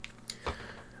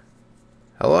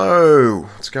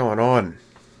going on?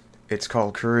 It's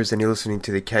Kyle Cruz, and you're listening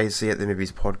to the KC at the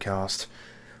Movies podcast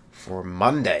for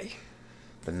Monday,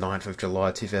 the 9th of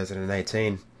July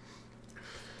 2018.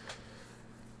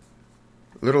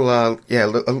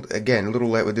 Again, a little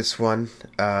late with this one.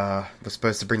 We're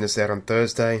supposed to bring this out on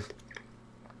Thursday,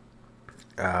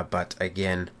 but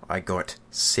again, I got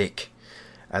sick,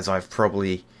 as I've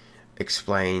probably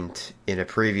explained in a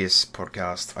previous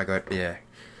podcast.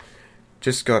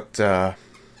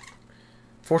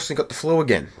 Fortunately got the flu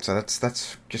again, so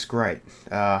that's just great.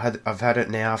 I've had it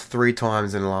now 3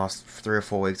 times in the last 3 or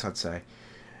 4 weeks, I'd say.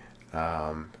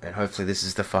 And hopefully this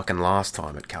is the fucking last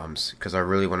time it comes, because I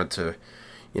really wanted to,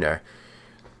 it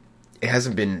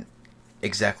hasn't been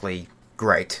exactly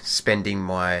great spending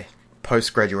my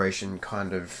post-graduation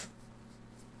kind of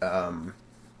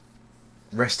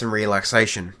rest and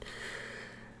relaxation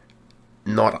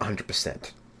not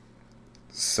 100%.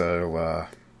 So,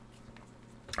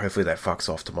 hopefully that fucks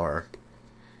off tomorrow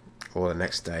or the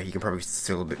next day. You can probably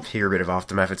still hear a bit of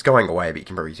aftermath. It's going away, but you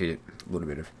can probably hear a little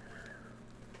bit of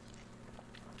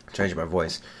changing my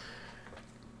voice.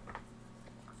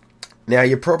 Now,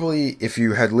 you probably, if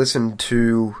you had listened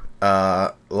to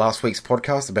last week's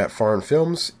podcast about foreign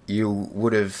films, you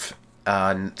would have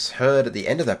heard at the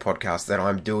end of that podcast that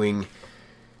I'm doing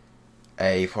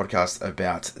a podcast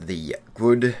about the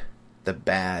good, the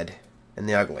bad, and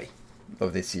the ugly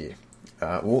of this year.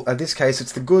 Well, in this case,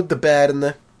 it's the good, the bad, and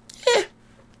the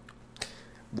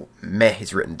meh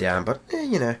is written down, but,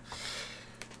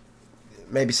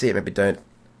 maybe see it, maybe don't.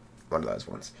 One of those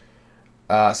ones.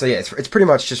 It's pretty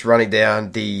much just running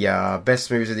down the best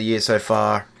movies of the year so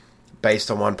far, based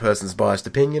on one person's biased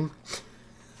opinion.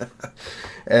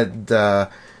 And the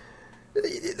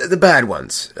bad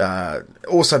ones,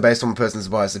 also based on one person's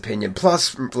biased opinion,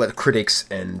 plus critics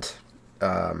and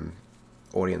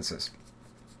audiences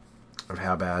of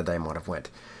how bad they might have went.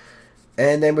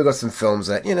 And then we've got some films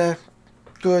that,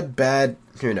 good, bad,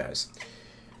 who knows.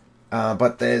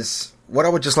 But there's, what I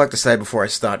would just like to say before I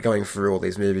start going through all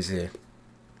these movies here,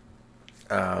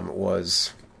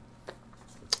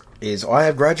 is I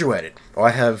have graduated.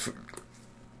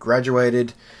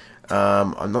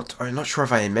 I'm not sure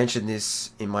if I mentioned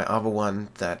this in my other one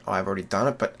that I've already done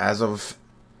it, but as of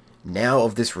now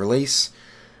of this release,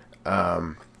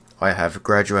 I have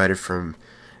graduated from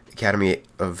Academy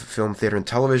of Film, Theatre and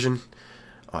Television.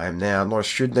 I am now not a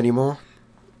student anymore.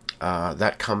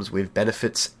 That comes with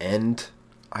benefits and,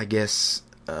 I guess,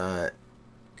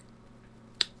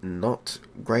 not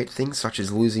great things, such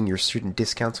as losing your student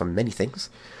discounts on many things.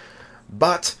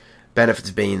 But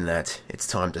benefits being that it's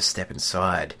time to step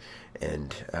inside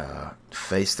and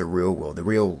face the real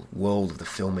world of the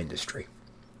film industry.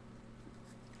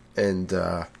 And,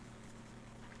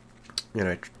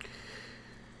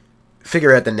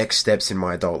 figure out the next steps in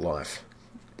my adult life,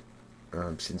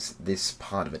 since this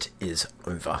part of it is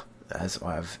over, as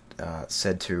I've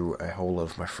said to a whole lot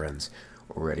of my friends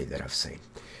already that I've seen.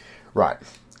 Right.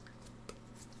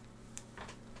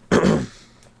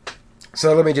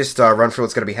 So let me just run through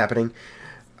what's going to be happening.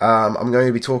 I'm going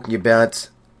to be talking about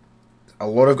a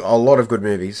lot of good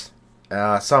movies,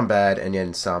 some bad, and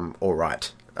then some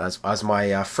alright. As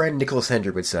my friend Nicholas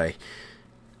Hendrick would say,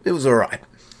 it was alright.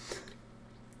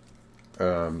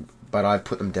 But I've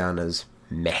put them down as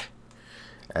meh,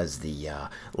 as the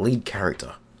lead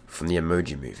character from the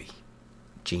Emoji Movie,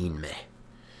 Jean Meh,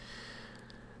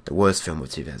 the worst film of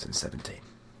 2017,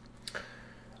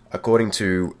 according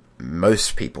to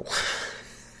most people.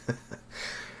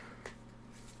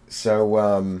 So,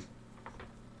 and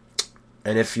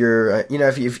if you're,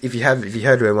 if you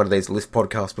heard one of these list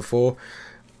podcasts before,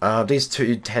 these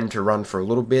two tend to run for a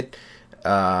little bit.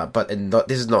 But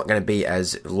this is not going to be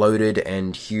as loaded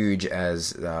and huge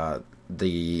as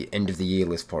the end of the year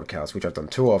list podcast, which I've done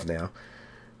 2 of now.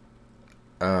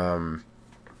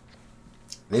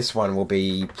 This one will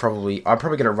be I'm probably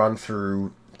going to run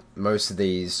through most of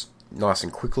these nice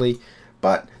and quickly,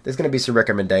 but there's going to be some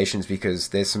recommendations, because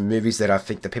there's some movies that I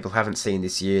think that people haven't seen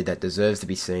this year that deserves to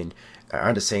be seen,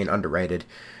 underseen, underrated,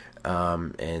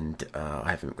 and I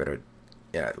haven't got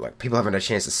people haven't had a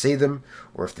chance to see them,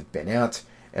 or if they've been out,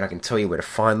 and I can tell you where to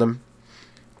find them,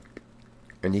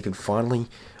 and you can finally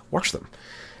watch them.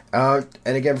 And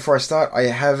again, before I start, I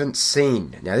haven't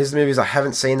seen... Now, these are movies I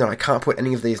haven't seen that I can't put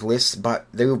any of these lists, but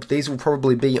these will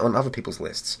probably be on other people's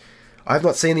lists. I have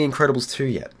not seen The Incredibles 2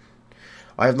 yet.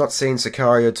 I have not seen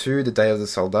Sicario 2, The Day of the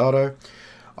Soldado.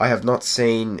 I have not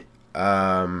seen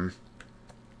Ant-Man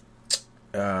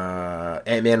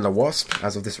and the Wasp,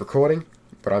 as of this recording,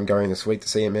 but I'm going this week to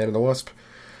see Ant-Man and the Wasp.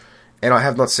 And I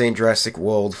have not seen Jurassic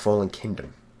World Fallen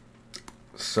Kingdom.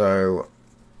 So,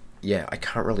 yeah, I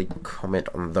can't really comment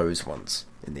on those ones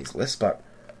in these lists, but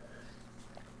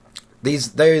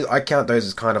those I count those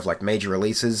as kind of like major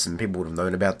releases, and people would have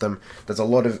known about them. There's a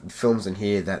lot of films in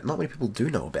here that not many people do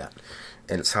know about,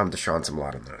 and it's time to shine some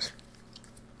light on those.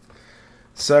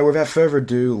 So, without further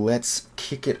ado, let's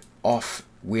kick it off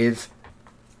with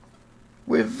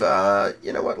you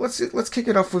know what? Let's kick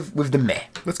it off with the meh.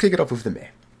 Let's kick it off with the meh.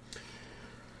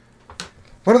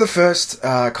 One of the first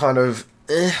kind of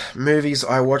movies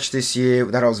I watched this year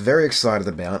that I was very excited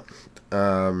about.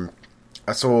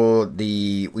 We saw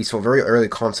very early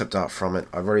concept art from it.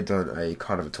 I've already done a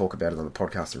kind of a talk about it on the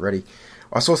podcast already.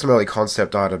 I saw some early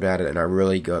concept art about it, and I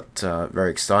really got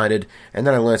very excited. And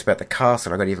then I learned about the cast,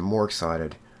 and I got even more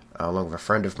excited, along with a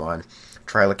friend of mine.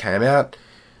 Trailer came out,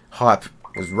 hype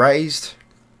was raised,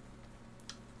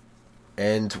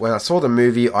 and when I saw the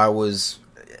movie, I was,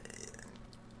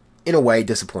 in a way,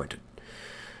 disappointed.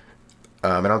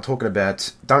 And I'm talking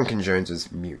about Duncan Jones's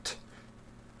Mute.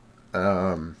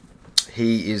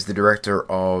 He is the director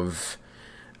of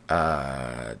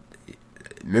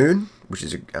Moon, which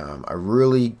is a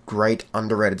really great,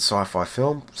 underrated sci-fi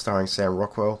film starring Sam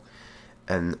Rockwell,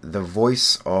 and the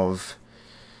voice of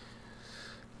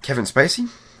Kevin Spacey.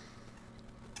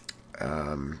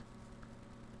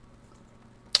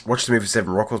 Watched the movie for Sam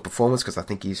Rockwell's performance because I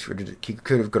think he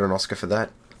could have got an Oscar for that.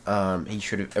 He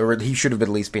should have at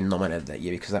least been nominated that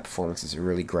year because that performance is a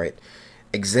really great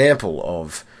example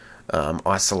of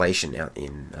isolation out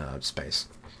in space.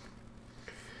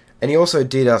 And he also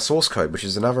did Source Code, which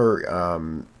is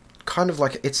another kind of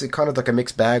like a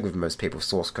mixed bag with most people's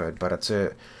Source Code, but it's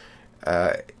a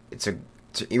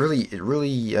really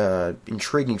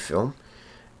intriguing film,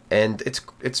 and it's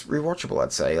rewatchable.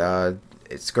 I'd say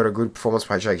it's got a good performance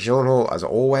by Jake Gyllenhaal as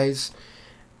always,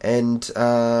 and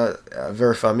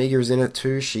Vera Farmiga is in it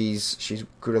too. She's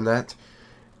good in that.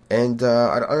 And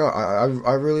I don't know,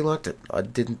 I really liked it. I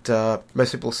didn't.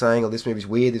 Most people are saying, "Oh, this movie's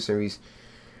weird. This movie's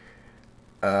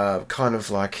kind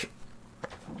of like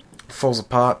falls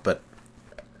apart." But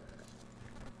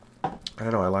I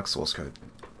don't know. I like Source Code.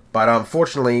 But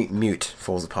unfortunately, Mute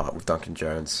falls apart with Duncan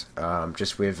Jones.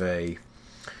 Just with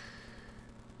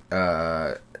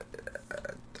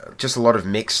just a lot of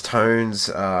mixed tones.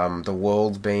 The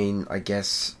world being, I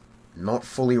guess, not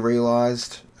fully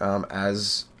realized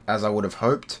as I would have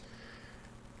hoped.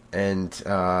 And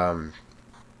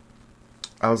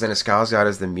Alexander Skarsgård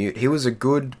as the Mute. He was a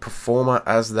good performer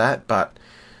as that, but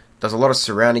there's a lot of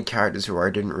surrounding characters who I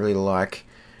didn't really like.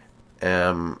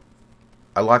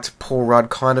 I liked Paul Rudd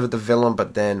kind of the villain,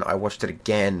 but then I watched it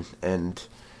again, and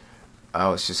I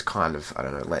was just kind of, I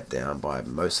don't know, let down by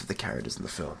most of the characters in the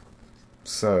film.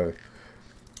 So,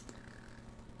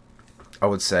 I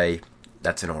would say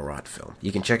that's an alright film.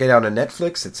 You can check it out on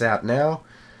Netflix. It's out now.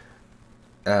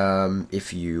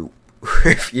 If you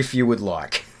if you would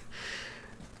like.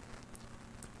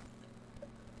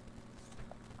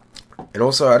 And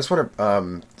also, I just want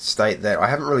to state that I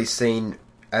haven't really seen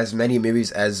as many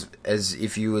movies as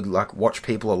if you would like watch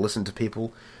people or listen to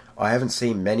people. I haven't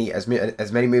seen as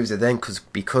many movies as them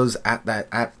because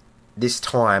at this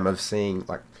time of seeing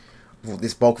like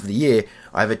this bulk of the year,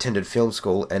 I've attended film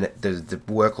school, and the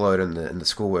workload and the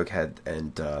schoolwork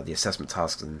and the assessment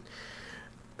tasks and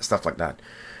stuff like that,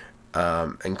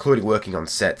 including working on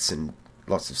sets and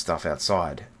lots of stuff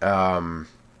outside.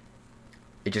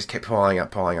 It just kept piling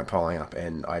up,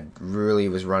 and I really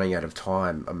was running out of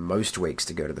time most weeks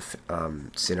to go to the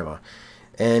cinema,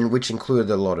 and which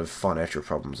included a lot of financial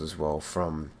problems as well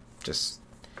from just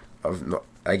not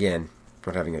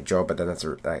having a job. But then that's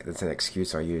an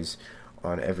excuse I use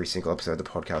on every single episode of the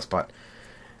podcast. But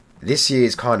this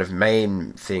year's kind of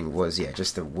main thing was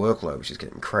just the workload, which is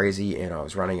getting crazy, and I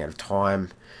was running out of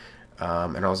time,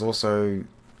 and I was also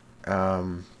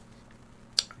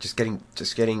just getting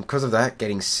because of that,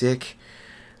 getting sick,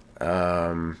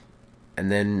 and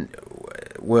then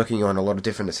working on a lot of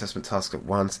different assessment tasks at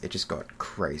once. It just got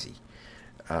crazy.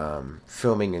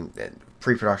 Filming and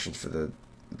pre-production for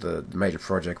the major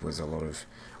project was a lot of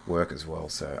work as well,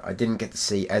 so I didn't get to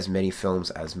see as many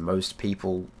films as most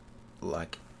people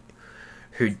like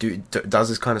who does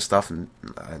this kind of stuff and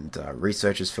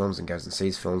researches films and goes and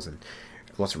sees films, and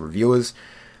lots of reviewers.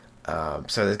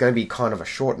 So there's going to be kind of a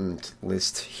shortened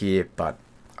list here, but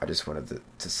I just wanted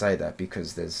to say that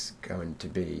because there's going to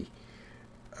be,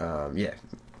 again,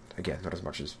 not as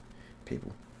much as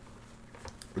people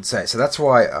would say. So that's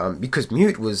why, because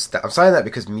Mute was, I'm saying that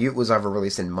because Mute was either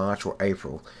released in March or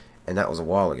April, and that was a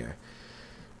while ago.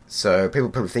 So people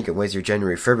probably thinking, where's your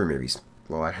January, February movies?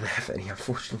 Well, I don't have any,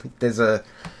 unfortunately. There's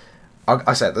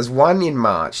one in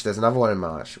March, there's another one in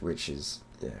March, which is,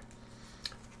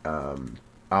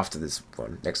 after this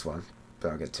one, next one,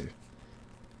 that I'll get to.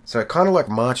 So it kind of like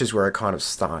marches where it kind of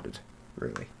started,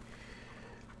 really.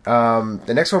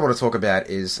 The next one I want to talk about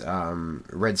is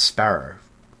Red Sparrow.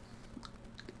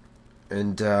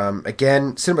 And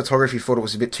again, cinematography, thought it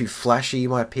was a bit too flashy, in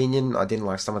my opinion. I didn't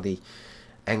like some of the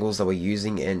angles they were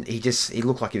using, and he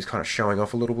looked like he was kind of showing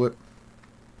off a little bit.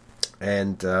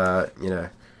 And,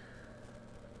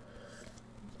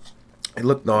 it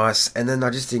looked nice, and then I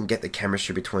just didn't get the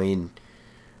chemistry between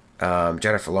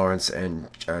Jennifer Lawrence and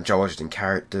Joel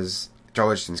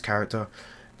Edgerton's character.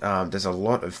 There's a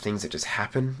lot of things that just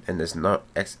happen, and there's no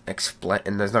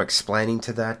explaining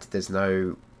to that. There's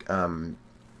no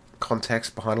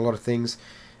context behind a lot of things,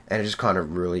 and it just kind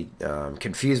of really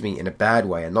confused me in a bad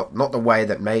way, and not the way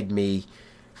that made me,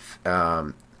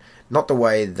 not the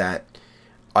way that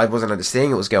I wasn't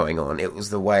understanding what was going on. It was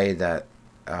the way that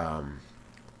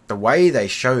the way they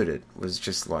showed it was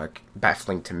just like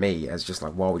baffling to me, as just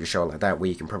like, why would you show it like that, where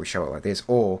you can probably show it like this,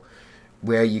 or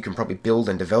where you can probably build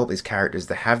and develop these characters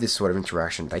that have this sort of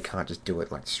interaction. They can't just do it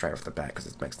like straight off the bat, because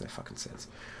it makes no fucking sense.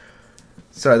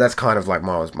 So that's kind of like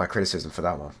my criticism for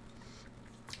that one.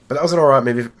 But that was an alright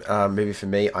movie for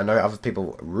me. I know other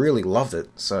people really loved it,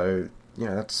 so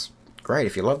that's great.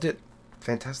 If you loved it,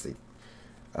 fantastic.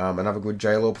 Another good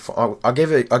J-Lo performance. I'll give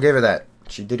her that.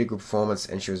 She did a good performance,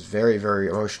 and she was very, very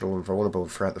emotional and vulnerable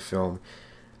throughout the film,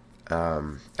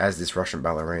 as this Russian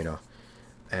ballerina.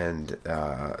 And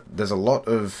there's a lot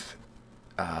of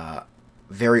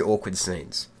very awkward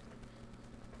scenes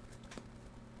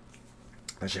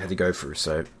that she had to go through.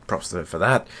 So props to her for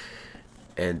that.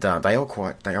 And they are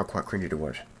quite cringy to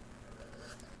watch,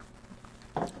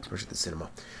 especially at the cinema.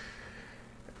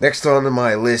 Next on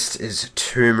my list is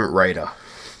Tomb Raider.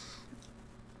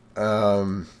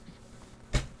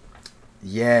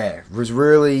 Yeah, it was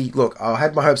really... Look, I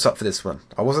had my hopes up for this one.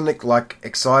 I wasn't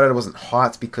excited, I wasn't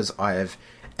hyped, because I have...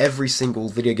 Every single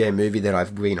video game movie that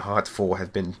I've been hyped for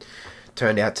have been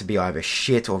turned out to be either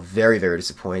shit or very, very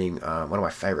disappointing. One of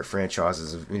my favourite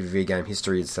franchises of video game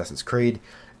history is Assassin's Creed,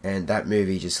 and that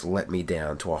movie just let me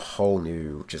down to a whole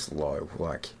new, just low.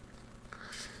 Like,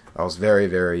 I was very,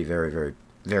 very, very, very,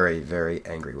 very, very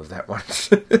angry with that one.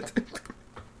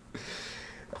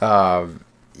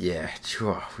 Yeah,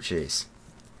 jeez.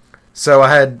 So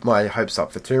I had my hopes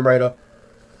up for Tomb Raider,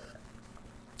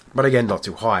 but again, not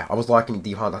too high. I was liking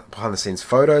the behind-the-scenes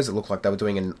photos. It looked like they were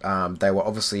doing they were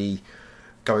obviously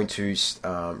going to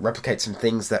replicate some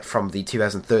things that from the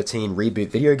 2013 reboot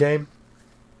video game,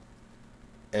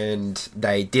 and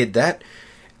they did that,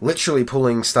 literally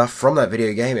pulling stuff from that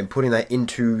video game and putting that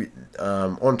into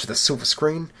onto the silver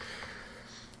screen.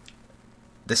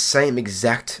 The same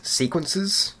exact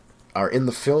sequences are in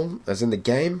the film as in the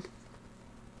game,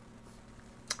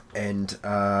 and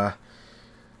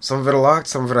some of it I liked,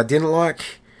 some of it I didn't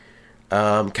like.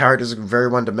 Characters are very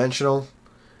one-dimensional,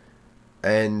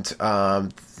 and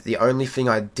the only thing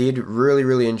I did really,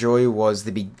 really enjoy was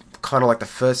kind of like the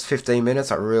first 15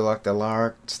 minutes. I really liked the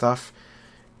Lara stuff,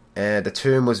 and the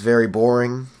Tomb was very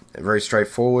boring, very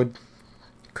straightforward.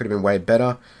 Could have been way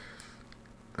better.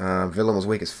 Villain was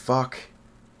weak as fuck,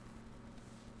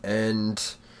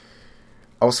 and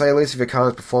I'll say Alicia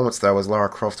Vikander's performance though as Lara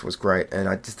Croft was great, and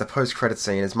the post-credit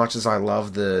scene, as much as I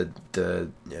love the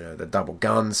double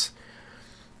guns,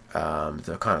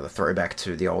 the kind of the throwback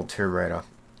to the old Tomb Raider,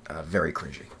 very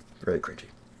cringy, very cringy.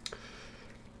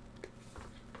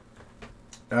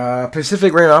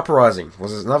 Pacific Rim Uprising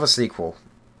was another sequel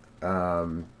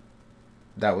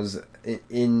that was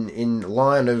in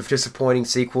line of disappointing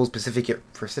sequels.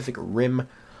 Pacific Rim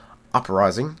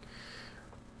Uprising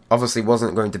obviously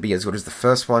wasn't going to be as good as the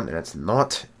first one, and it's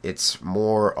not. It's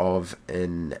more of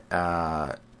an...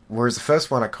 whereas the first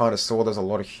one I kind of saw there's a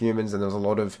lot of humans, and there was a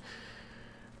lot of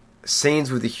scenes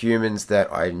with the humans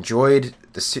that I enjoyed.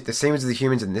 The scenes with the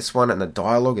humans in this one, and the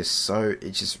dialogue is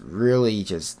it's just really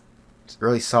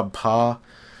subpar.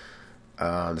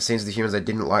 The scenes with the humans I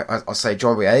didn't like. I'll say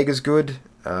John Boyega's good.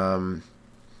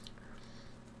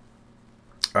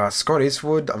 Scott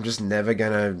Eastwood, I'm just never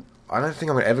gonna... I don't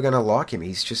think I'm ever going to like him.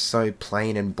 He's just so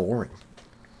plain and boring.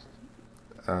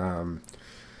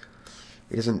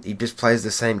 He just plays the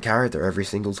same character every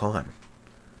single time.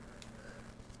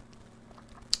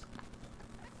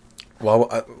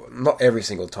 Well, not every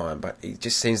single time, but he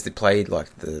just seems to play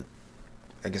like the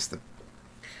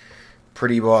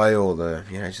pretty boy, or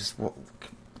just what.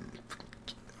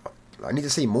 I need to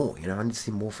see more. I need to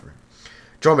see more from him.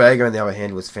 John Boyega, on the other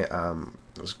hand, I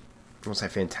won't say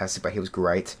fantastic, but he was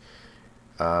great.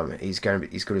 He's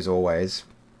good as always.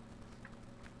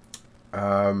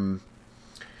 And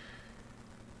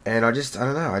I don't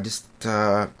know.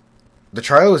 the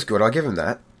trailer was good. I'll give him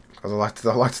that. Because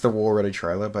I liked the War Ready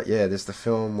trailer, but yeah, the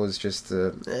film was just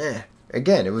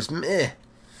again, it was meh.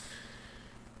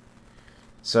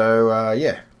 So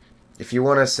yeah, if you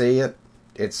want to see it,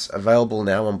 it's available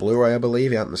now on Blu-ray, I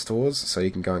believe, out in the stores. So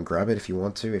you can go and grab it if you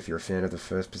want to. If you're a fan of the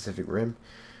first Pacific Rim,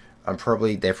 they're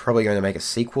probably going to make a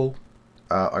sequel,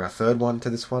 like a third one to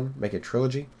this one, make it a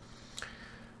trilogy.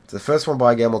 So the first one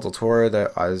by Guillermo del Toro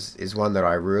is one that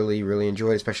I really, really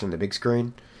enjoyed, especially on the big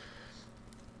screen.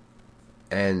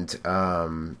 And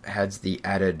has the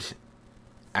added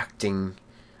acting,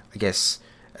 I guess,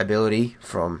 ability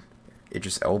from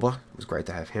Idris Elba. It was great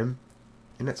to have him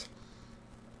in it.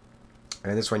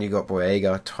 And this one you got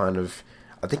Boyega, kind of,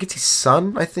 I think it's his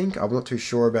son, I think. I'm not too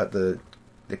sure about the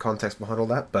context behind all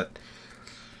that, but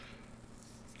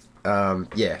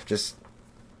yeah, just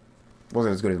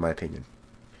wasn't as good in my opinion.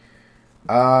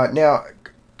 Now,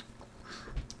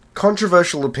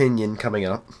 controversial opinion coming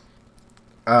up.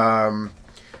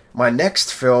 My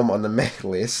next film on the Meh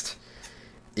list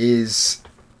is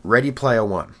Ready Player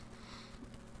One.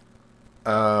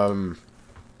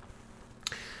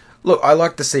 Look, I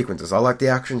like the sequences. I like the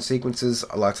action sequences.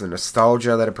 I like the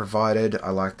nostalgia that it provided. I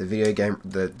like the video game,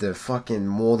 the fucking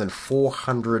more than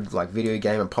 400 like video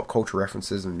game and pop culture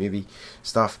references and movie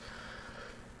stuff.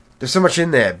 There's so much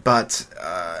in there, but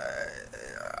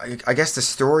I guess the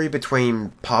story between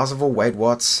Parzival, Wade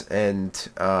Watts, and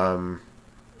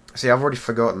see, I've already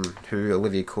forgotten who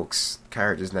Olivia Cook's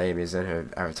character's name is and her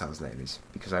avatar's name is,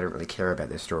 because I don't really care about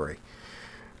their story.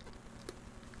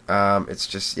 It's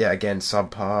just, yeah, again,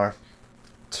 subpar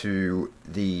to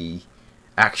the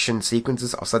action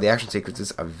sequences. I'll say the action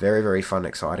sequences are very, very fun and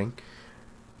exciting.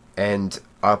 And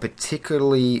I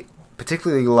particularly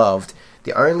loved,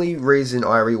 the only reason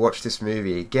I rewatched this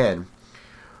movie again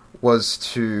was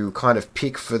to kind of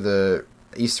pick for the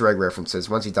Easter egg references.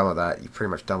 Once you're done with that, you're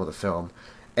pretty much done with the film.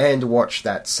 And watch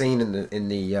that scene in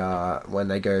the when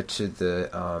they go to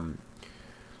the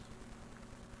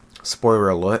spoiler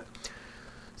alert.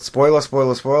 Spoiler. So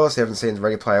you haven't seen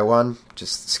Ready Player One,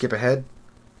 just skip ahead.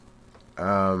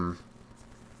 When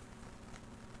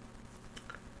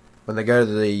they go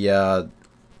to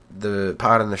the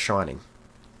part in The Shining,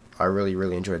 I really,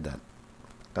 really enjoyed that.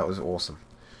 That was awesome.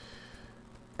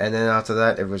 And then after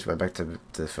that, everyone just went back to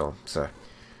the film. So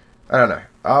I don't know.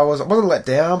 I wasn't let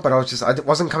down, but I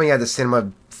wasn't coming out of the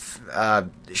cinema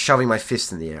shoving my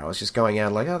fist in the air. I was just going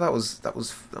out like, oh, that was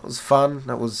fun.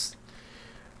 That was,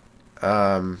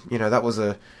 that was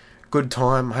a good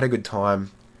time. I had a good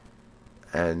time,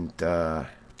 and that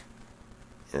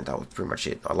was pretty much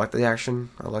it. I liked the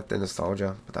action. I liked the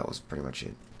nostalgia, but that was pretty much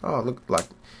it. Oh, look, like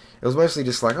it was mostly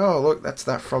just like, oh, look, that's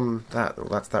that from that, or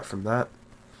that's that from that.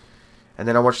 And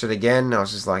then I watched it again, and I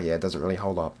was just like, yeah, it doesn't really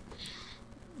hold up.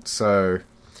 So,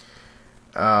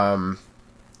 but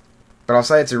I'll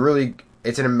say it's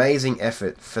an amazing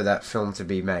effort for that film to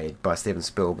be made by Steven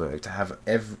Spielberg, to have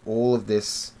all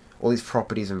these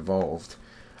properties involved.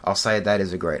 I'll say that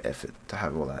is a great effort to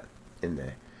have all that in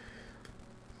there.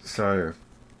 So,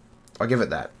 I'll give it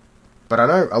that. But I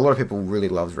know a lot of people really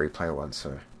love Ready Player One,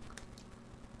 so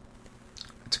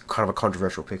it's kind of a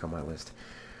controversial pick on my list.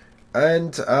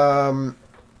 And a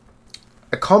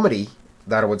comedy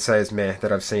that I would say is meh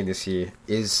that I've seen this year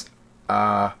is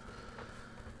now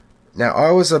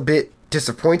I was a bit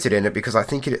disappointed in it because I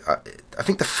think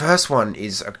the first one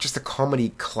is just a comedy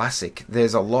classic.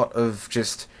 There's a lot of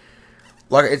just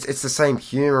like it's the same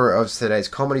humor of today's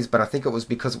comedies, but I think it was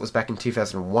because it was back in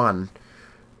 2001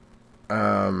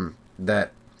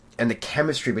 that, and the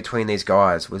chemistry between these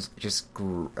guys was just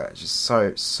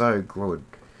so good,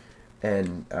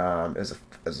 and it was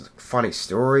a funny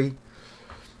story.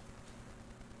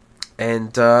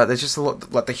 And there's just a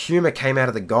lot, like the humor came out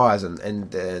of the guys, and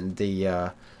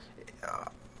the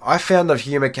I found the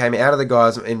humor came out of the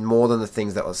guys in more than the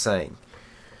things that I was saying.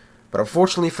 But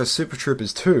unfortunately for Super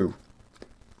Troopers 2,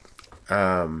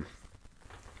 I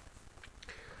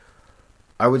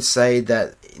would say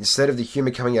that instead of the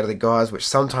humor coming out of the guys, which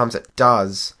sometimes it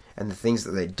does, and the things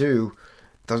that they do,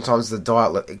 sometimes the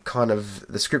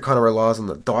script kind of relies on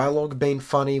the dialogue being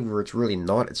funny, where it's really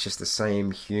not. It's just the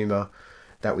same humor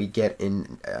that we get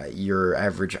in your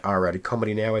average R-rated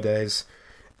comedy nowadays,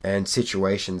 and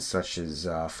situations such as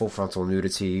full frontal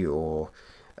nudity or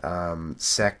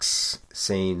sex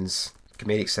scenes,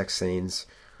 comedic sex scenes,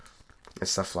 and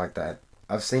stuff like that.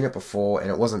 I've seen it before, and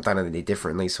it wasn't done any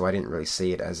differently, so I didn't really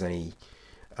see it as any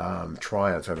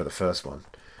triumph over the first one.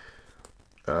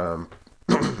 I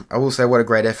will say what a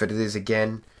great effort it is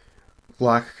again.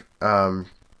 Like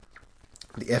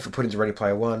the effort put into Ready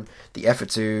Player One, the effort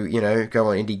to, go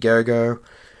on Indiegogo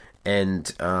and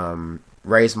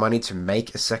raise money to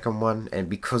make a second one, and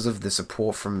because of the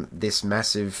support from this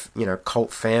massive,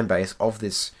 cult fan base of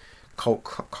this cult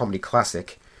comedy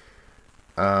classic,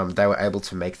 they were able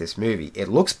to make this movie. It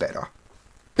looks better.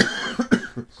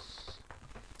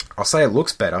 I'll say it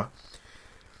looks better.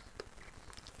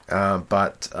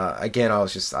 But again, I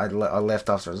left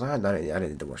after. I was like, I don't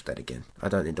need to watch that again. I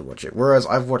don't need to watch it. Whereas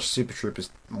I've watched Super Troopers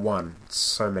 1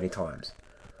 so many times.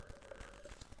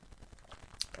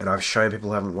 And I've shown people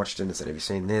who haven't watched it and said, have you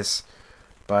seen this?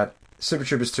 But Super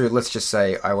Troopers 2, let's just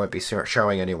say I won't be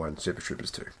showing anyone Super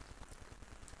Troopers 2.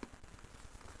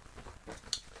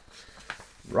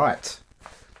 Right.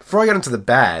 Before I get into the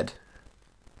bad,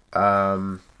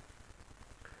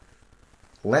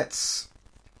 let's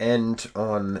end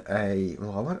on a...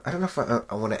 Well, I don't know if I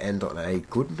want to end on a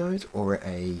good note or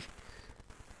a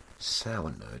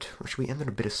sour note. Or should we end on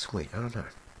a bit of sweet? I don't know.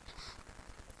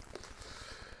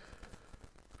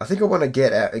 I think I want to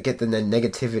get the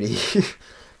negativity,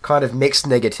 kind of mixed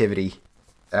negativity,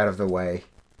 out of the way,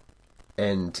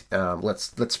 and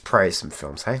let's praise some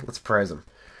films. Hey, let's praise them.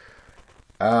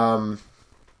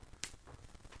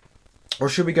 Or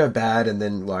should we go bad and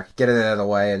then get it out of the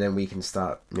way, and then we can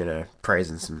start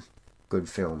praising some good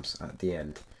films at the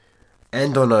end,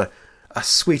 and on a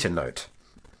sweeter note.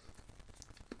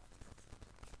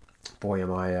 Boy,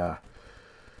 am I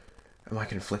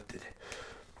conflicted.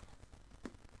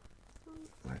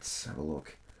 Let's have a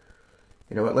look.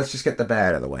 You know what? Let's just get the bad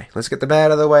out of the way. Let's get the bad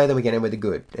out of the way, then we get in with the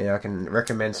good. And I can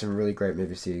recommend some really great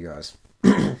movies to you guys.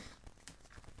 Let's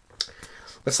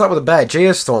start with the bad.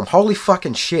 Geostorm. Holy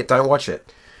fucking shit, don't watch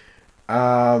it.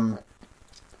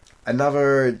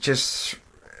 Another just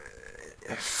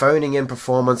phoning in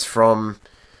performance from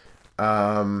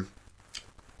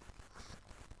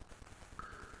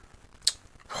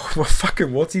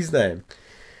what's his name?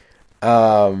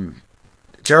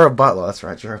 Gerard Butler, that's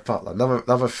right, Gerard Butler.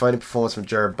 Another phony performance from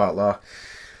Gerard Butler.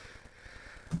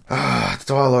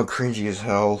 Dialogue cringy as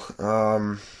hell.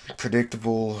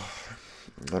 Predictable.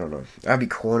 I don't know. Abby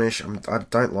Cornish, I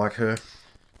don't like her.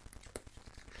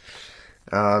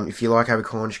 If you like Abby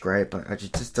Cornish, great, but she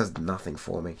just does nothing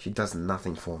for me. She does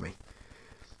nothing for me.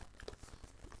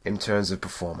 In terms of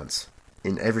performance.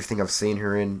 In everything I've seen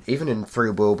her in, even in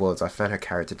Three Billboards, I found her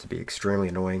character to be extremely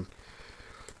annoying.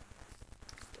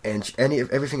 And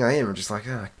everything I am, I'm just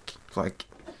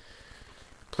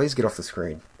please get off the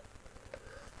screen.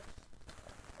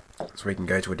 So we can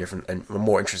go to a different and a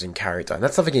more interesting character. And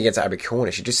that's nothing against Abby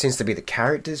Cornish. It just seems to be the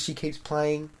characters she keeps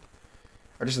playing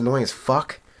are just annoying as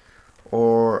fuck.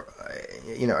 Or,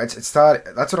 it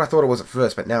started. That's what I thought it was at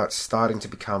first, but now it's starting to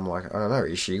become I don't know,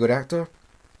 is she a good actor?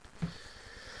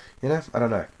 I don't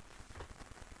know.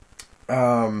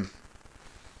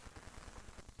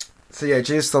 So yeah,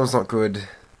 Geostorm's not good.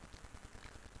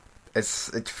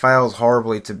 It fails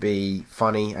horribly to be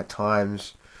funny at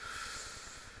times,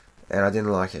 and I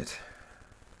didn't like it.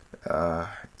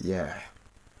 Yeah,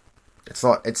 it's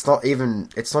not even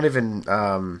it's not even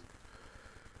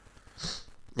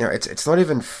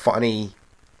funny.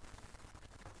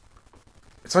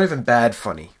 It's not even bad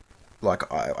funny.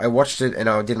 I watched it and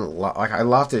I didn't I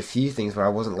laughed at a few things, but I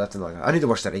wasn't left in I need to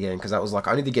watch that again, because that was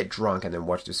I need to get drunk and then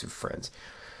watch this with friends.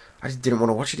 I just didn't want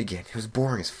to watch it again. It was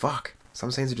boring as fuck. Some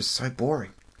scenes are just so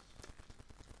boring.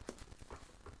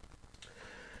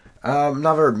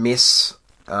 Another miss.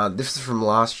 This is from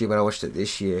last year, but I watched it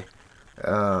this year.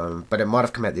 But it might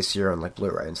have come out this year on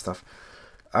Blu-ray and stuff.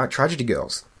 Tragedy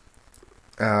Girls.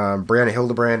 Brianna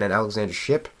Hildebrand and Alexandra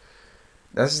Shipp.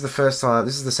 Now, this is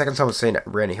the second time I've seen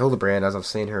Brianna Hildebrand, as I've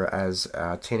seen her as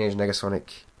teenage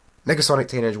Negasonic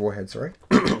Teenage Warhead,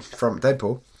 from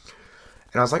Deadpool.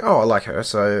 And I was like, oh, I like her,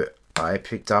 so I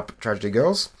picked up Tragedy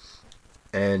Girls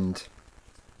and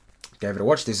gave it a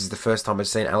watch. This is the first time I've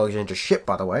seen Alexandra Shipp,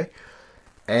 by the way.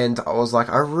 And I was like,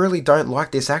 I really don't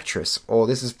like this actress, or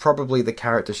this is probably the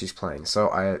character she's playing.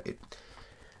 So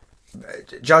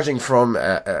judging from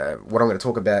what I'm going to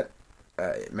talk about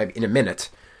maybe in a minute,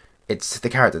 it's the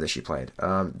character that she played.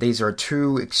 These are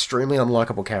two extremely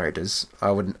unlikable characters.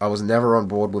 I was never on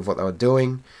board with what they were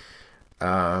doing.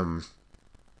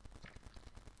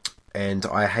 And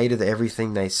I hated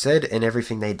everything they said and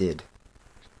everything they did.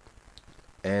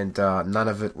 And none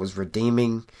of it was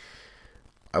redeeming.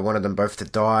 I wanted them both to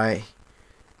die,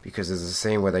 because there's a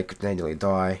scene where they could nearly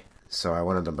die. So I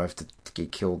wanted them both to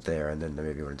get killed there, and then the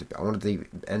movie I wanted to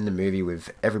end the movie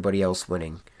with everybody else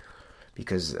winning,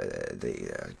 because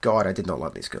God, I did not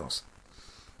like these girls.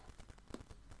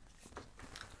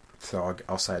 So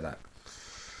I'll say that.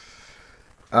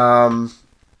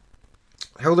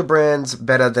 Hildebrand's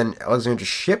better than Alexandra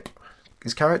Shipp,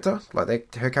 his character.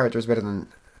 Her character is better than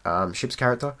Shipp's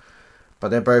character. But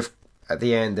they're both, at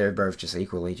the end, they're both just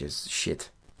equally just shit.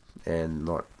 And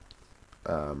not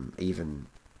even...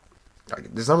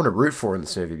 Like, there's no one to root for in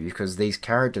this movie because these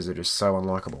characters are just so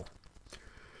unlikable.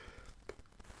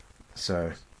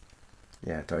 So,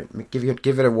 yeah, don't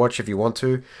give it a watch if you want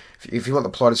to. If you want the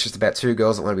plot, it's just about two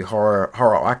girls that want to be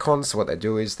horror icons. So what they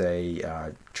do is they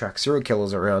track serial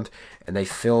killers around and they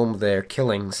film their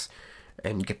killings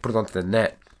and put it onto the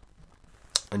net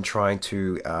and trying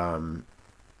to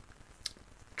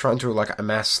like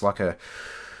amass like a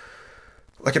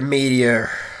media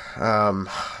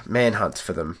manhunt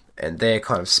for them, and they're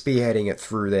kind of spearheading it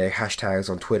through their hashtags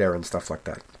on Twitter and stuff like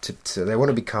that. So they want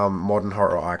to become modern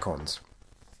horror icons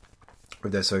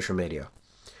with their social media.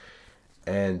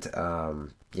 And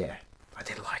yeah, I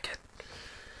did like it.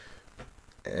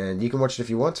 And you can watch it if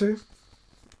you want to.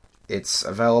 It's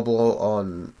available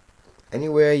on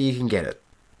anywhere you can get it.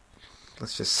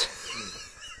 Let's just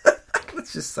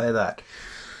let's just say that.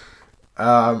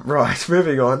 Right,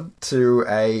 moving on to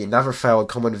another failed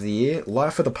comment of the year,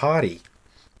 Life of the Party.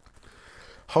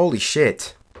 Holy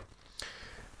shit.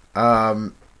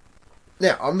 Now,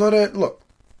 I'm not look,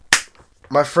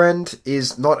 my friend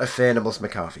is not a fan of Melissa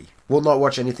McCarthy. Will not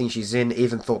watch anything she's in,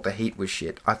 even thought The Heat was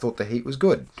shit. I thought The Heat was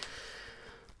good.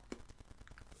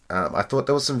 I thought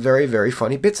there was some very, very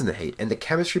funny bits in The Heat, and the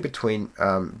chemistry between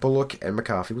Bullock and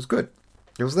McCarthy was good.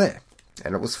 It was there,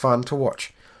 and it was fun to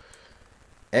watch.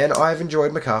 And I've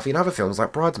enjoyed McCarthy in other films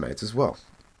like Bridesmaids as well.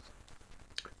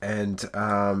 And,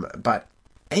 but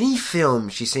any film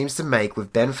she seems to make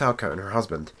with Ben Falcone, her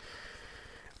husband,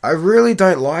 I really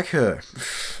don't like her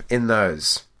in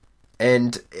those.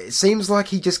 And it seems like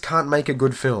he just can't make a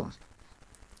good film.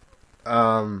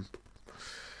 'Cause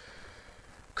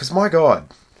my God,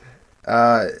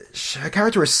 her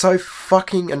character is so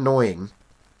fucking annoying.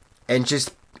 And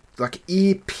just, like,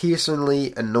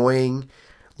 ear-piercingly annoying.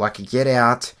 Like, get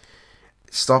out.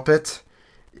 Stop it.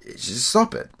 Just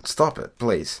stop it. Stop it,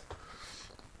 please.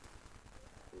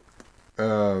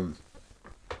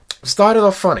 Started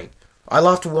off funny. I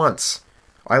laughed once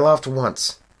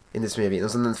in this movie. It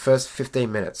was in the first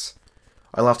 15 minutes.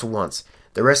 I laughed once.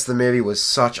 The rest of the movie was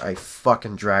such a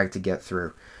fucking drag to get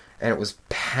through. And it was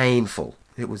painful.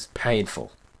 It was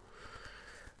painful.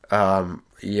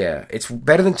 Yeah. It's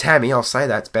better than Tammy, I'll say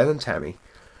that. It's better than Tammy.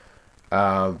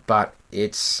 But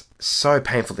it's so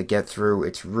painful to get through.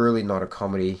 It's really not a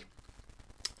comedy.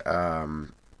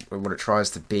 What it tries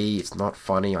to be, it's not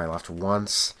funny. I laughed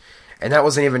once. And that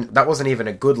wasn't even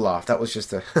a good laugh. That was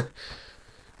just a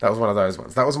that was one of those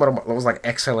ones. That was like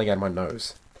exhaling out my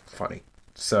nose. Funny.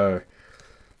 So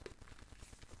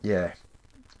yeah.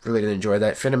 Really didn't enjoy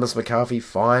that. Finn and Miss McCarthy,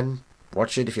 fine.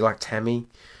 Watch it if you like Tammy.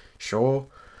 Sure.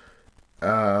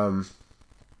 But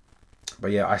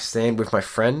yeah, I stand with my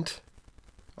friend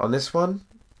on this one.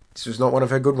 This was not one of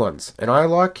her good ones. And I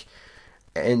liked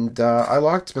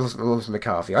Melissa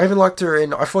McCarthy. I even liked her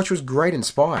I thought she was great in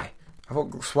Spy. I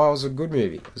thought Spy was a good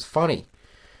movie. It was funny.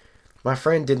 My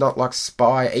friend did not like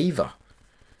Spy either.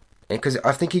 And because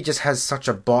I think he just has such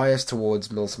a bias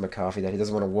towards Melissa McCarthy that he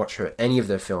doesn't want to watch any of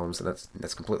their films, and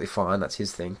that's completely fine. That's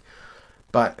his thing.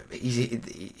 But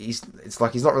it's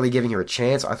like he's not really giving her a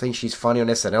chance. I think she's funny on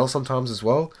SNL sometimes as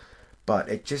well, but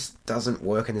it just doesn't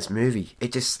work in this movie.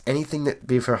 It just, anything that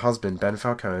be for her husband, Ben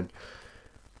Falcone,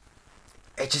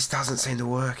 it just doesn't seem to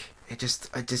work. It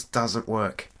just doesn't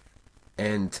work.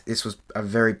 And this was a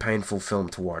very painful film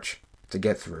to watch, to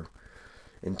get through,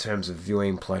 in terms of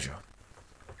viewing pleasure.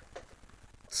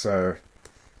 So,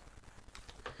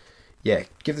 yeah,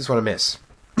 give this one a miss.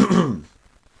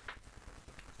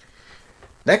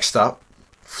 Next up,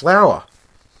 Flower.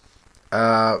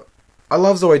 I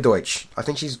love Zoe Deutsch. I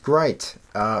think she's great.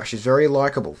 She's very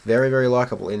likable. Very, very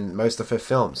likable in most of her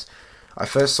films. I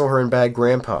first saw her in Bad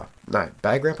Grandpa. No,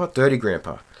 Bad Grandpa? Dirty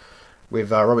Grandpa.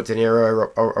 With Robert De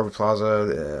Niro, Aubrey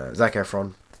Plaza, Zac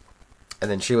Efron.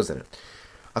 And then she was in it.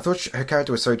 I thought her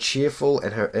character was so cheerful,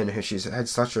 and she had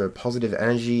such a positive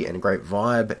energy and a great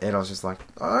vibe, and I was just like,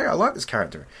 oh, I like this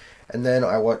character. And then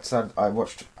I watched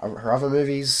her other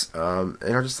movies, and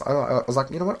I was like,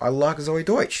 you know what? I like Zoe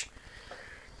Deutsch.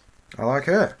 I like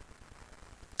her.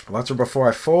 I liked her Before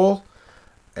I Fall,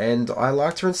 and I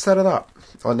liked her in Set It Up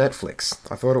on Netflix.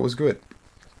 I thought it was good.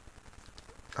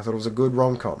 I thought it was a good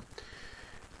rom-com.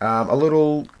 A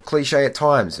little cliche at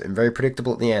times and very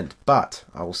predictable at the end, but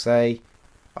I will say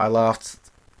I laughed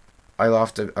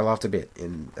a bit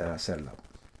in Set It Up.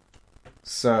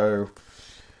 So,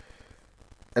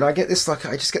 and I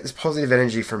just get this positive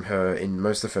energy from her in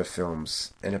most of her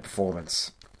films and her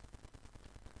performance.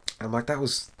 I'm like,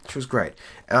 she was great.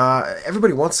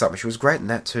 Everybody Wants Something, she was great in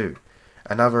that too.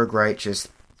 Another great, just,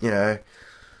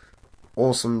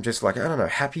 awesome, just like, I don't know,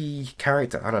 happy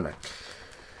character. I don't know.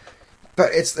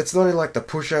 But it's not in like the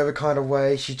pushover kind of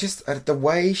way. She just the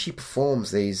way she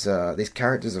performs these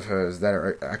characters of hers that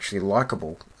are actually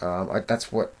likable.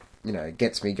 That's what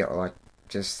gets me go like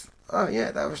just oh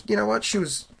yeah, that was what she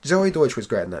was. Zoe Deutsch was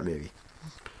great in that movie.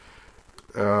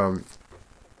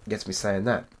 Gets me saying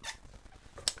that.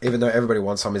 Even though Everybody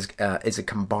Wants Some is a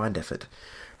combined effort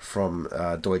from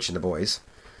Deutsch and the Boys.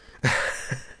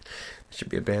 Should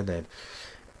be a band name.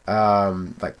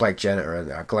 Like Blake Jenner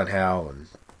and Glenn Howe and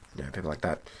people like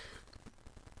that.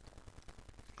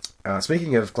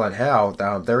 Speaking of Glenn Howe,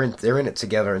 they're in it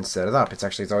together and Set It Up. It's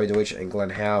actually Zoe Deutsch and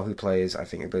Glenn Howe who plays, I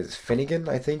think it plays Finnegan,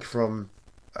 from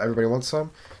Everybody Wants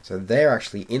Some. So they're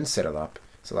actually in Set It Up.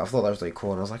 So I thought that was really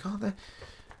cool, and I was like, oh,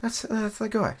 that's the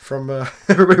guy from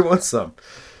Everybody Wants Some.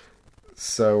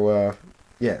 So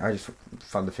yeah, I just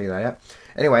fun to figure that out.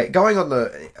 Anyway, going on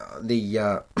the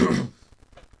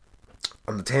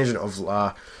on the tangent of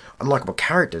unlikable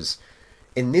characters.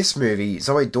 In this movie,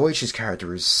 Zoe Deutsch's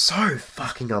character is so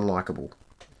fucking unlikable.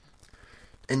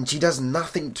 And she does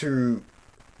nothing to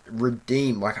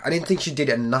redeem. Like, I didn't think she did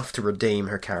enough to redeem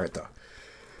her character.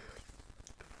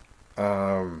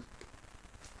 Now,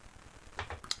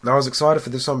 I was excited for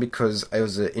this one because it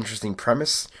was an interesting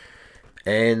premise.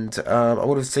 And I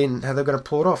would have seen how they're going to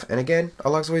pull it off. And again, I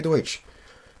like Zoe Deutsch.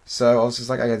 So I was just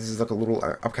like, okay, this is like a little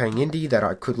upcoming indie that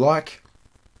I could like.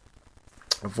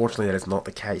 Unfortunately, that is not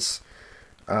the case.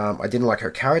 I didn't like her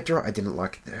character. I didn't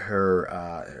like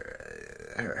her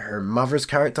mother's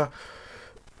character.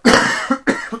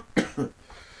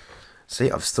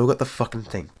 See, I've still got the fucking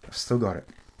thing. I've still got it.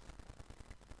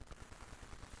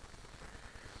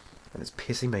 And it's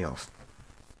pissing me off.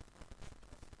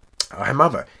 Her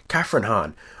mother, Kathryn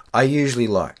Hahn. I usually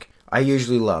love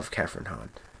Kathryn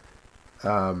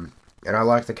Hahn. And I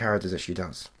like the characters that she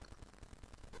does.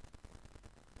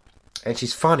 And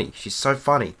she's funny. She's so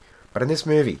funny. But in this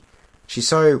movie, she's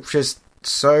so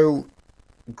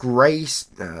grace.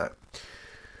 I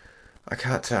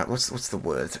can't. What's the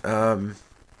word?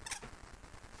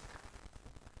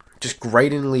 Just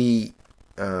gratingly.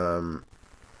 Her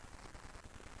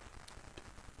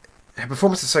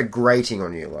performance is so grating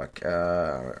on you. Like,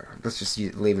 let's just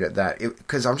leave it at that.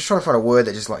 Because I'm just trying to find a word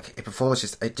that just like a performance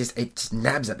it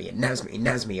nabs at me. It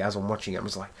nabs me as I'm watching it. I'm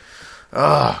just like,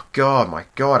 oh my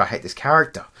god, I hate this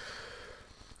character.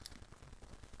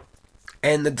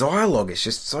 And the dialogue is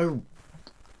just so,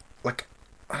 like,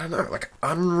 I don't know, like,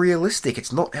 unrealistic.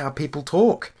 It's not how people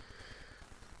talk.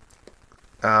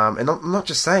 And I'm not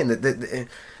just saying that.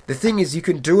 The thing is, you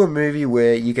can do a movie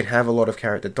where you can have a lot of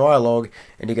character dialogue,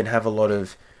 and you can have a lot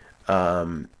of,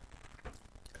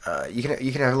 you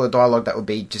can have a lot of dialogue that would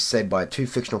be just said by two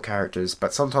fictional characters.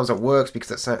 But sometimes it works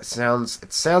because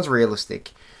it sounds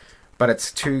realistic, but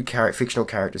it's two fictional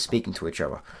characters speaking to each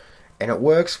other. And it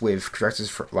works with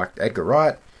directors like Edgar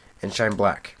Wright and Shane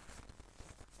Black.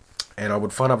 And I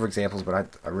would find other examples, but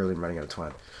I really am running out of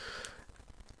time.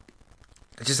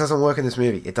 It just doesn't work in this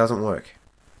movie. It doesn't work.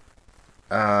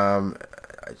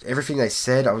 Everything they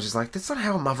said, I was just like, that's not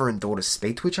how a mother and daughter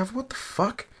speak to each other. What the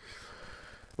fuck?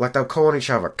 Like, they were calling each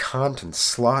other cunt and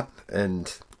slut.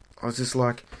 And I was just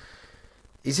like,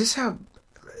 is this how...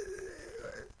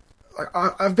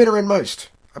 I've been around most.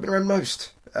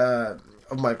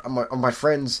 Of my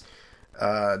friends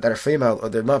that are female or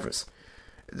their mothers.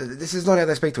 This is not how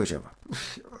they speak to each other.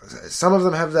 Some of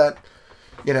them have that,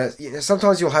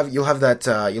 sometimes you'll have that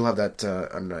I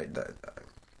don't know, that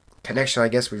connection, I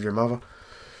guess, with your mother.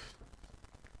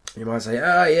 You might say,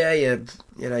 oh yeah, you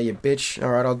bitch.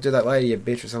 All right, I'll do that later, you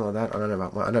bitch, or something like that. I don't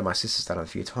know. I know my sister's done it a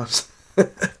few times.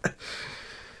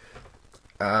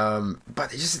 But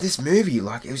just this movie,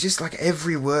 like, it was just like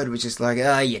every word was just like,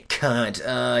 oh, you can't.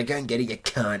 Go and get it, you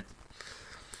can't.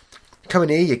 Come in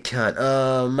here, you can't.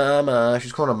 Mama. She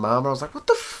was calling her mama. I was like, what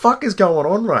the fuck is going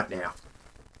on right now?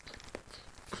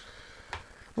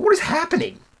 What is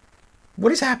happening?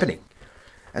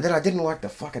 And then I didn't like the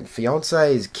fucking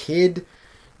fiance's kid.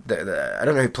 I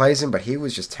don't know who plays him, but he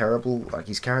was just terrible. Like,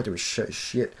 his character was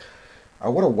shit.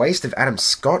 What a waste of Adam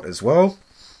Scott as well.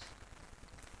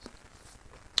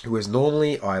 Who is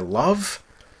normally I love.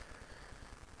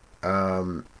 What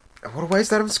a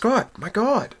waste, Adam Scott. My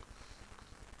God.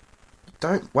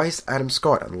 Don't waste Adam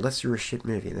Scott unless you're a shit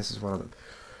movie, and this is one of them.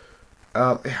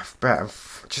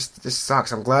 This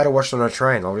sucks. I'm glad I watched it on a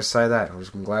train. I'll just say that.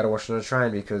 I'm glad I watched it on a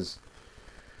train because,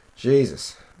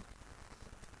 Jesus.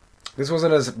 This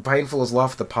wasn't as painful as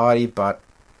Life at the Party, but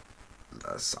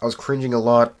I was cringing a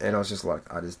lot, and I was just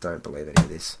like, I just don't believe any of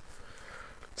this.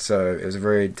 So, it was a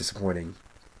very disappointing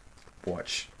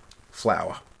watch.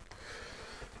 Flower.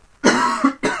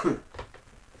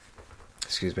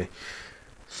 Excuse me.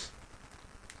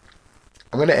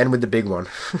 I'm going to end with the big one.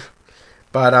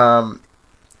 But,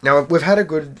 now, we've had a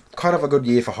good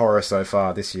year for horror so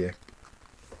far this year.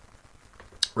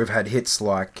 We've had hits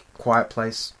like Quiet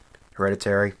Place,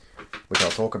 Hereditary, which I'll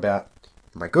talk about.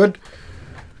 Am I good?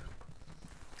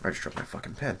 I just dropped my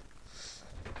fucking pen.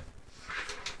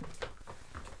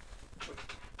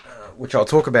 Which I'll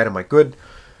talk about. Am I good?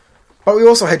 But we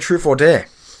also had Truth or Dare.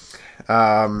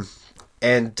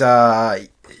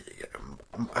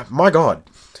 My God.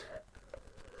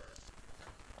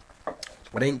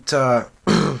 I think,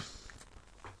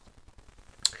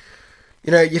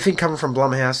 you think coming from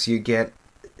Blumhouse, you get,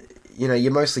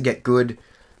 you mostly get good,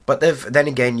 but then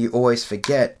again, you always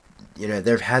forget,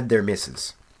 they've had their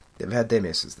misses. They've had their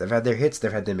misses. They've had their hits,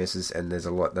 they've had their misses, and there's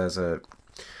not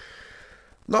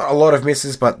a lot of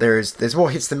misses, but there's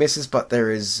more hits than misses, but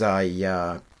there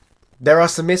are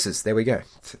some misses. There we go.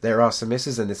 There are some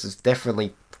misses, and this is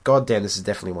definitely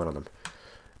one of them.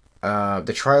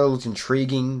 The trailer looked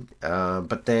intriguing,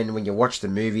 but then when you watch the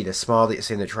movie, the smile that you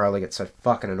see in the trailer gets so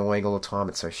fucking annoying all the time.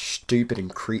 It's so stupid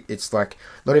and it's like,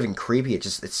 not even creepy,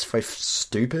 it's so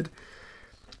stupid.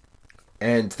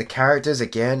 And the characters,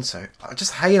 again, so I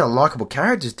just hate unlikable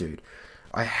characters, dude.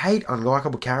 I hate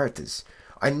unlikable characters.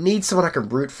 I need someone I can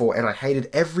root for, and I hated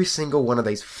every single one of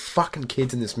these fucking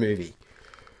kids in this movie.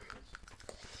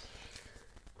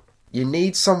 You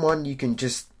need someone you can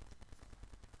just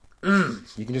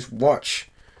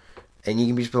watch, and you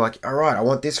can just be like, alright, I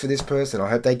want this for this person, I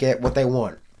hope they get what they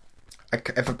want.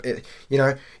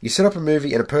 You set up a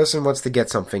movie and a person wants to get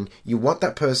something, you want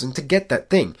that person to get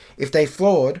that thing. If they're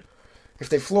flawed,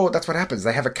 that's what happens.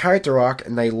 They have a character arc,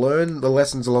 and they learn the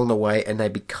lessons along the way, and they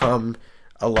become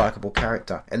a likable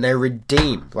character. And they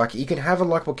redeem. Like, you can have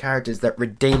unlikable characters that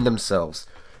redeem themselves.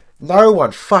 No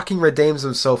one fucking redeems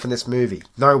themselves in this movie.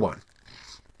 No one.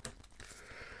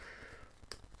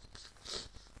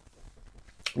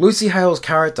 Lucy Hale's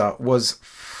character was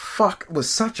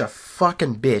such a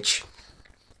fucking bitch.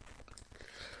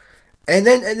 And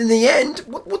then in the end,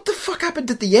 what the fuck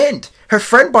happened at the end? Her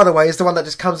friend, by the way, is the one that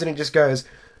just comes in and just goes,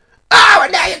 oh,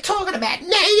 and now you're talking about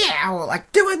now, or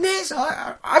like doing this.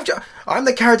 I'm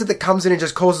the character that comes in and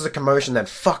just causes a commotion, then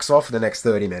fucks off for the next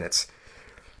 30 minutes.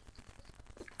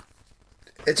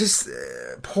 It's just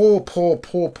poor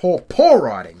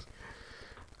writing.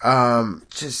 Oh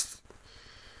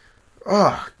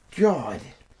God,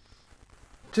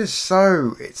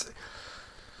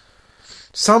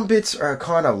 some bits are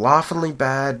kind of laughingly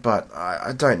bad, but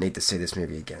I don't need to see this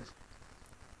movie again.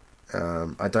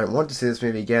 I don't want to see this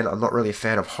movie again. I'm not really a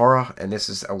fan of horror, and this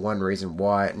is one reason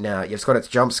why. Now, it's got its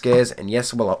jump scares, and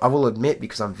yes, well, I will admit,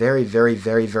 because I'm very, very,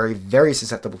 very, very, very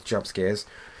susceptible to jump scares,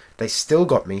 they still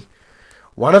got me.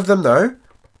 Two of them,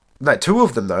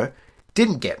 though,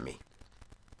 didn't get me.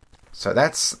 So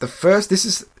that's the first.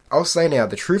 I'll say now,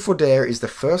 The Truth or Dare is the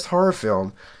first horror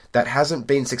film that hasn't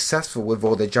been successful with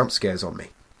all their jump scares on me.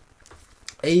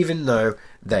 Even though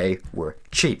they were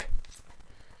cheap.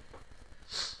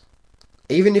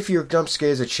 Even if your jump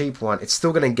scare is a cheap one, it's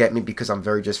still going to get me because I'm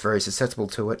very susceptible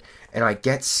to it. And I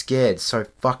get scared so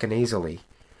fucking easily.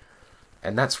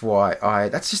 And that's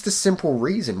just a simple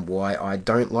reason why I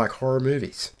don't like horror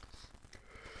movies.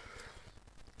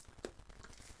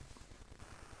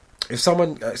 If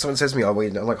someone says to me, oh, we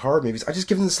don't like horror movies, I just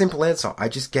give them the simple answer. I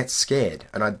just get scared,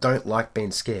 and I don't like being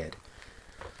scared.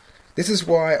 This is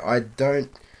why I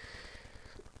don't...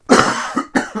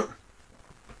 I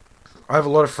have a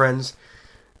lot of friends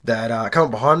that come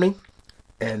up behind me,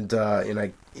 and,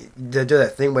 they do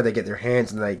that thing where they get their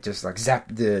hands and they just, like, zap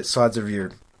the sides of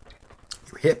your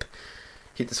hip,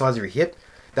 hit the sides of your hip.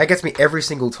 That gets me every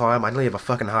single time. I nearly have a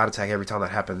fucking heart attack every time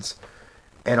that happens,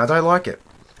 and I don't like it.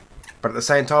 But at the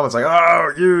same time, it's like,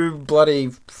 oh, you bloody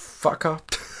fucker.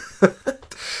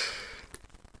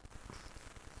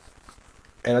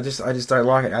 And I just don't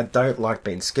like it. I don't like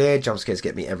being scared. Jump scares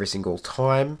get me every single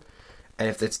time. And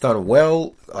if it's done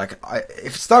well, I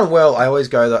always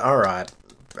go, alright,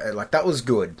 like, that was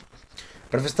good.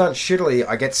 But if it's done shittily,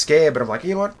 I get scared, but I'm like,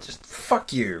 you know what, just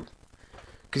fuck you.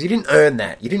 Because you didn't earn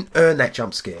that. You didn't earn that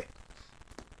jump scare.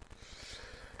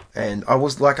 And I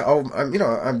was like, I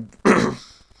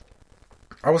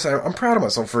will say I'm proud of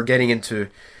myself for starting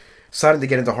to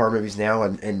get into horror movies now,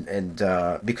 and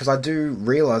because I do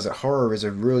realize that horror is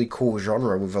a really cool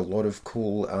genre with a lot of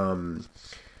cool.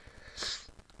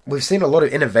 We've seen a lot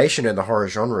of innovation in the horror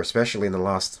genre, especially in the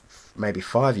last maybe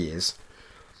 5 years.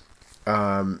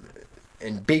 And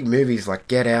big movies like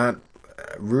Get Out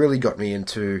really got me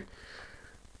into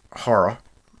horror.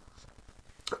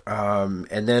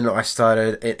 And then I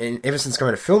started, and ever since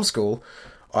going to film school,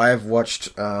 I've watched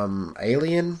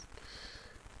Alien,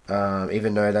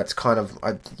 even though that's kind of,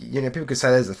 people could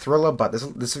say there's a thriller, but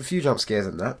there's a few jump scares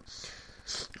in that.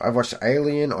 I've watched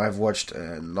Alien, I've watched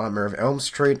Nightmare of Elm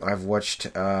Street, I've watched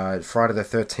Friday the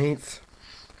 13th.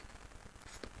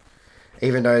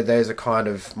 Even though those are kind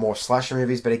of more slasher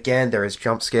movies, but again, there is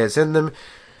jump scares in them,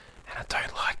 and I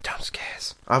don't like jump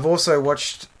scares. I've also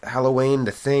watched Halloween,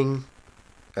 The Thing,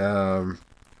 and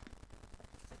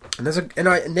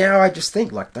now I just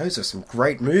think, like, those are some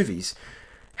great movies.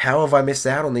 How have I missed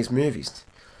out on these movies?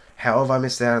 How have I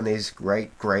missed out on these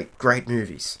great, great, great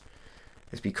movies?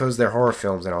 It's because they're horror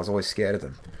films and I was always scared of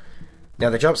them. Now,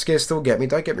 the jump scares still get me,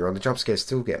 don't get me wrong, the jump scares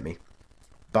still get me.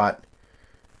 But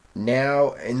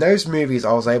now, in those movies,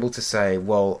 I was able to say,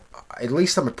 well, at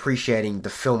least I'm appreciating the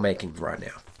filmmaking right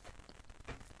now.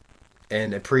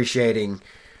 And appreciating,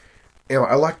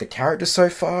 I like the characters so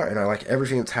far, and I like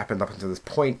everything that's happened up until this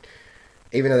point.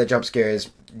 Even though the jump scares,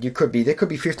 there could be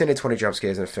 15 to 20 jump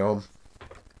scares in a film.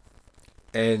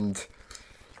 And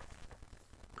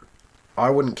I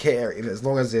wouldn't care as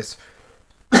long as this,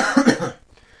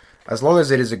 as long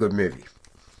as it is a good movie.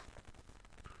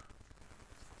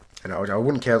 And I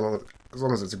wouldn't care as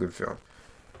long as it's a good film.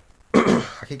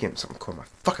 I keep getting something caught in my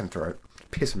fucking throat,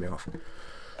 pissing me off.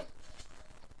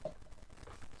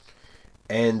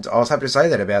 And I was happy to say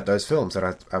that about those films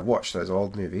that I watched, those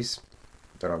old movies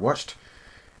that I watched.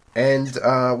 And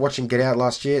watching Get Out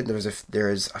last year,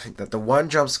 I think that the one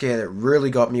jump scare that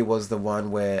really got me was the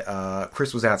one where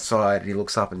Chris was outside and he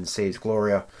looks up and sees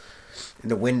Gloria in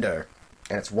the window,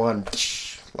 and it's one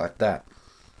like that.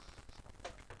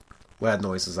 Loud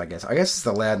noises, I guess. I guess it's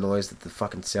the loud noise that the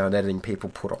fucking sound editing people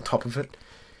put on top of it.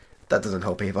 That doesn't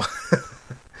help either.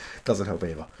 Doesn't help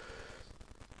either.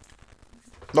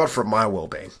 Not for my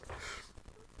well-being.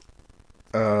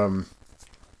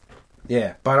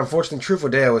 Yeah, but unfortunately, Truth or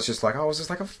Dare was just like, I was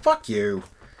just like, oh, fuck you.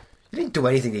 You didn't do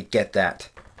anything to get that.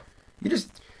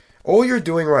 All you're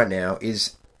doing right now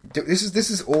is, this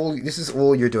is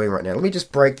all you're doing right now. Let me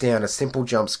just break down a simple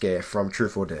jump scare from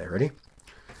Truth or Dare. Ready?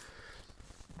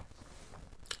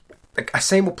 A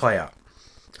scene will play out.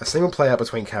 A scene will play out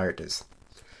between characters.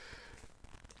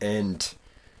 And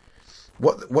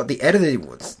what the editor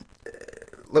wants.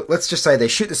 Let's just say they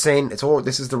shoot the scene.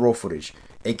 This is the raw footage.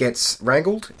 It gets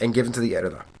wrangled and given to the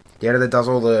editor. The editor does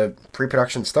all the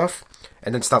pre-production stuff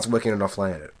and then starts working on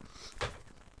offline it.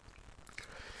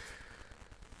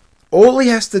 All he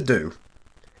has to do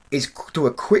is do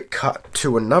a quick cut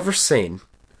to another scene,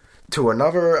 to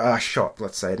another shot,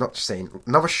 let's say, not scene,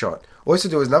 another shot. All he has to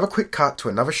do is another quick cut to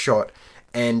another shot,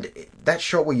 and that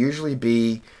shot will usually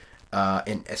be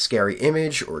in a scary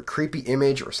image or a creepy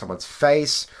image or someone's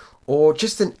face or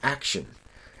just an action.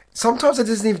 Sometimes it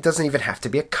doesn't even have to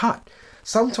be a cut.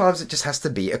 Sometimes it just has to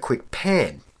be a quick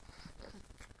pan.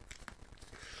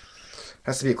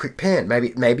 Has to be a quick pan.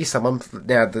 Maybe someone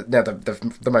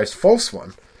the most false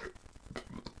one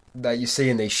that you see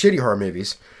in these shitty horror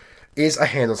movies is a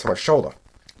hand on someone's shoulder,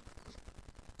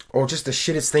 or just the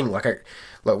shittest thing. Like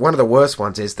one of the worst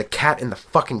ones is the cat in the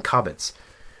fucking cupboards.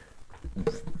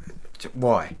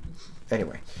 Why?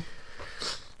 Anyway.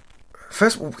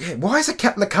 First, why is a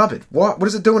cat in the cupboard? What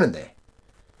is it doing in there?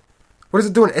 What is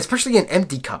it doing? Especially an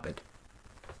empty cupboard.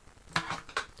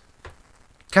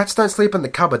 Cats don't sleep in the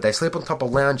cupboard. They sleep on top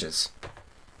of lounges.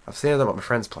 I've seen them at my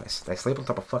friend's place. They sleep on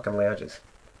top of fucking lounges.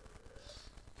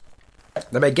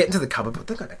 They may get into the cupboard, but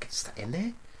they're not going to stay in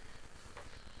there.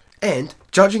 And,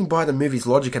 judging by the movie's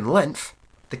logic and length,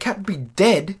 the cat would be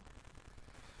dead,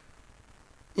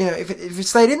 if it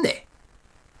stayed in there.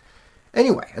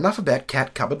 Anyway, enough about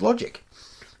cat cupboard logic.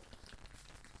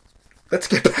 Let's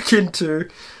get back into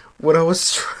what I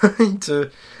was trying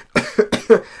to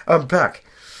unpack.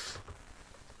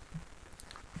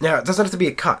 Now, it doesn't have to be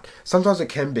a cut. Sometimes it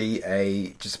can be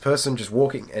just a person just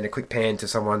walking and a quick pan to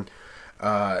someone,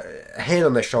 a hand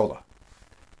on their shoulder.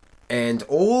 And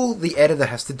all the editor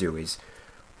has to do is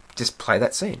just play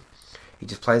that scene. He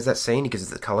just plays that scene. He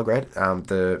gives it the color grade.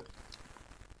 The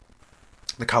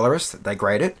colorist, they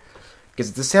grade it.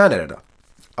 Gives it to the sound editor.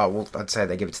 Oh, well, I'd say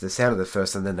they give it to the sound editor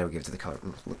first, and then they would give it to the color.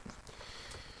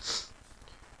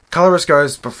 Colorist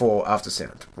goes before, after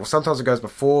sound. Well, sometimes it goes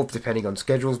before, depending on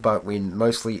schedules, but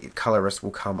mostly colorist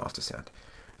will come after sound.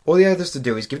 All the editor has to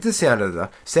do is give it to the sound editor.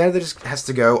 Sound editor just has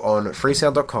to go on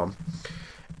freesound.com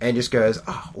and just goes,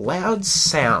 loud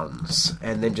sounds,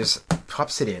 and then just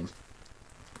pops it in.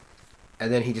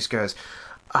 And then he just goes,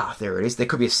 there it is. There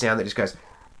could be a sound that just goes,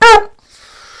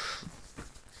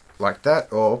 like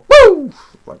that, or woo,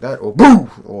 like that, or boo,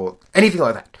 or anything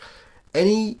like that.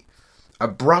 Any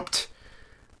abrupt,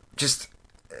 just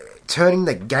turning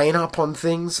the gain up on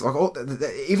things. Like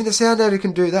even the sound editor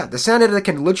can do that. The sound editor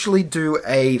can literally do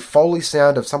a Foley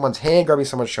sound of someone's hand grabbing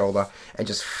someone's shoulder and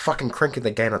just fucking cranking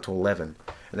the gain up to 11.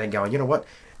 And then going, you know what?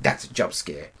 That's a jump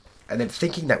scare. And then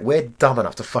thinking that we're dumb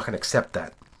enough to fucking accept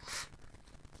that.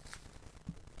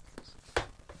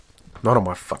 Not on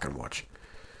my fucking watch.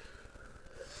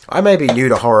 I may be new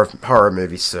to horror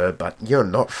movies, sir, but you're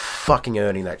not fucking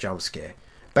earning that jump scare.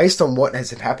 Based on what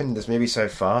has happened in this movie so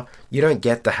far, you don't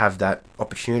get to have that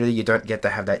opportunity, you don't get to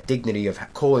have that dignity of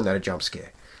calling that a jump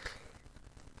scare.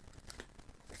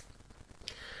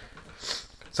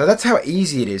 So that's how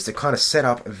easy it is to kind of set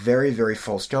up a very, very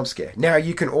false jump scare. Now,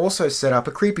 you can also set up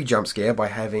a creepy jump scare by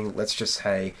having, let's just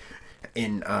say,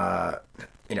 in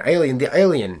Alien, the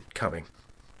alien coming.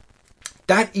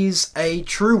 That is a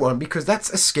true one because that's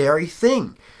a scary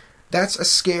thing. That's a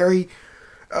scary...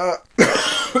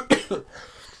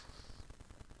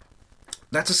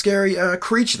 that's a scary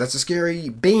creature. That's a scary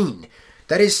being.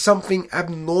 That is something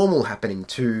abnormal happening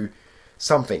to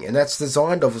something. And that's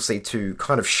designed, obviously, to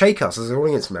kind of shake us as an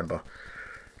audience member.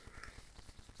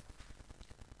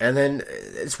 And then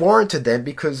it's warranted then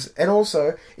because... And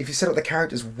also, if you set up the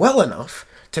characters well enough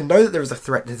to know that there is a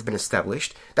threat that has been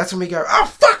established, that's when we go, oh,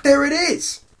 fuck, there it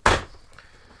is!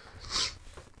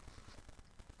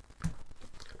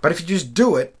 But if you just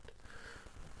do it,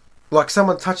 like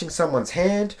someone touching someone's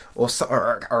hand, or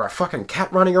a fucking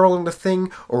cat running along the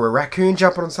thing, or a raccoon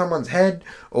jumping on someone's head,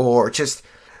 or just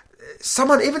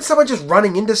someone just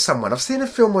running into someone. I've seen a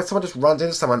film where someone just runs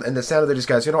into someone and the sound of it just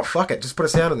goes, you know what, fuck it, just put a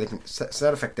sound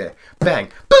effect there. Bang.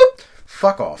 Boop!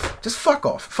 Fuck off. Just fuck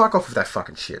off. Fuck off with that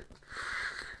fucking shit.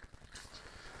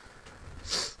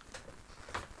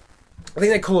 I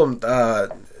think they call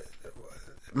them,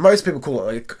 most people call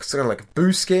it sort of like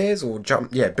boo scares or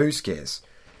boo scares,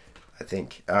 I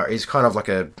think, is kind of like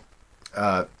a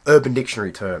Urban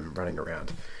Dictionary term running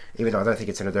around. Even though I don't think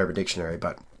it's in an Urban Dictionary,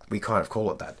 but we kind of call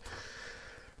it that.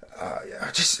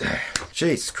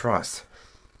 Jesus Christ.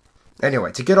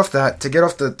 Anyway, to get off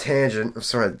the tangent, I'm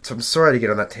sorry to get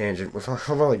on that tangent. I've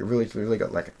only really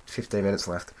got like 15 minutes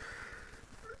left.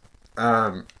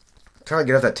 Trying to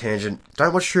get off that tangent.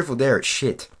 Don't watch Truth or Dare, it's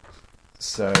shit.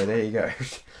 So, there you go.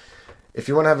 If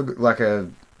you want to have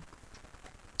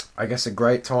a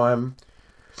great time,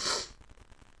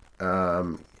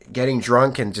 getting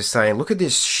drunk and just saying, look at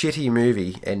this shitty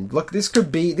movie, and look, this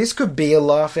could be a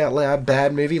laugh out loud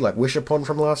bad movie like Wish Upon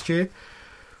from last year.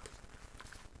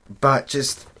 But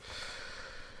just,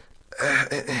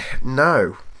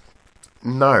 no.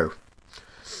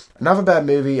 Another bad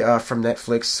movie from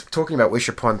Netflix, talking about Wish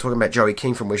Upon, talking about Joey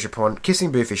King from Wish Upon.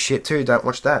 Kissing Booth is shit too, don't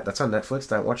watch that. That's on Netflix,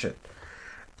 don't watch it.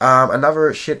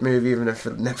 Another shit movie, even if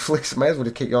Netflix, may as well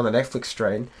just keep you on the Netflix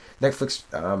train.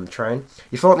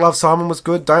 You thought Love, Simon was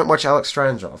good? Don't watch Alex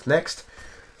Strangelove. Next.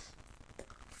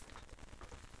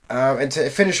 And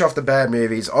to finish off the bad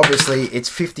movies, obviously, it's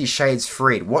 50 Shades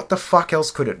Freed. What the fuck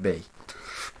else could it be?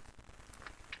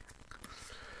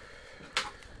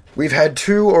 We've had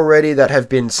two already that have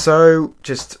been so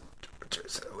just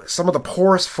some of the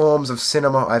poorest forms of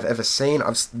cinema I've ever seen.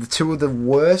 The two of the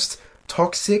worst,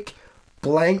 toxic,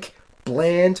 blank,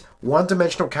 bland,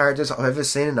 one-dimensional characters I've ever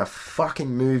seen in a fucking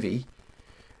movie.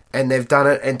 And they've done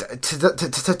it, and to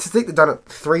think they've done it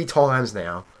 3 times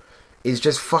now is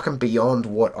just fucking beyond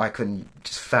what I can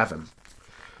just fathom.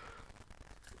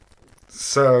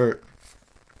 So,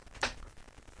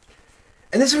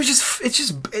 and this was it's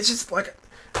just like,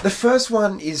 the first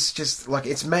one is just like,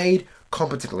 it's made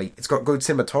competently, it's got good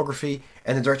cinematography,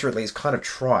 and the director at least kind of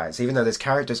tries, even though those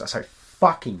characters are so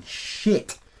fucking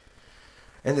shit.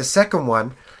 And the second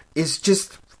one is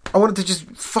just, I wanted to just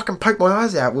fucking poke my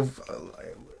eyes out with,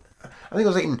 I think I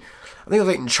was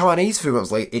eating Chinese food. I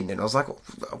was eating it. I was like,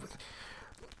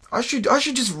 I should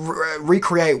just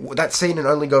recreate that scene in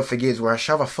Only God Forgives where I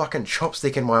shove a fucking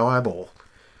chopstick in my eyeball.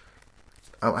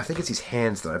 I think it's his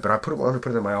hands though, but I want to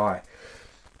put it in my eye.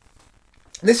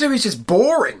 And this movie's just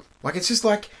boring. It's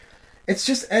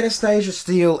just Anastasia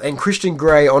Steele and Christian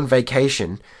Grey on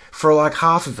vacation for like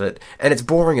half of it, and it's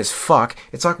boring as fuck.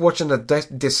 It's like watching a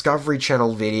Discovery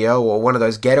Channel video or one of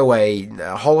those getaway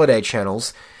holiday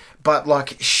channels, but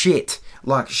just shit.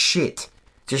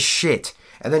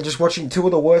 And then just watching two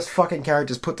of the worst fucking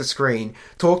characters put to screen,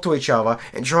 talk to each other,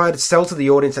 and try to sell to the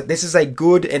audience that this is a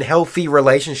good and healthy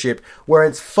relationship, where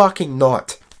it's fucking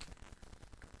not.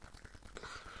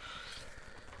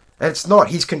 And it's not.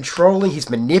 He's controlling,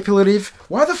 he's manipulative.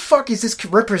 Why the fuck is this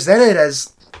represented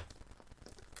as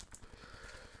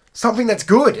something that's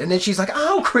good? And then she's like,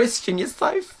 oh, Christian, you're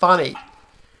so funny.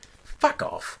 Fuck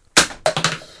off.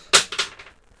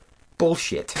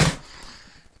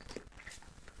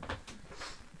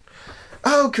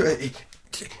 Oh,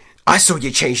 I saw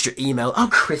you changed your email. Oh,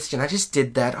 Christian, I just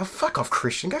did that. Oh, fuck off,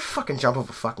 Christian. Go fucking jump off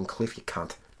a fucking cliff, you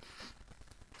cunt.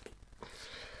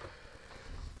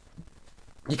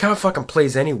 You can't fucking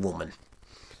please any woman.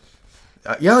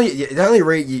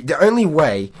 The only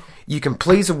way you can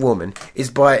please a woman is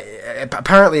by,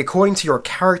 apparently, according to your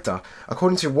character,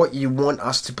 according to what you want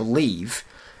us to believe.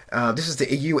 This is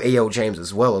to you, E.L. James,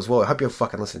 as well. I hope you're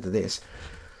fucking listening to this.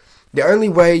 The only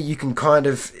way you can kind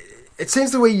of... It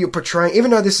seems the way you're portraying... Even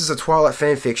though this is a Twilight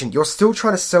fan fiction, you're still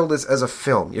trying to sell this as a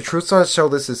film. You're trying to sell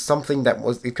this as something that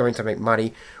was going to make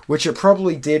money, which it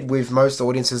probably did with most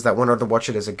audiences that wanted to watch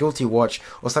it as a guilty watch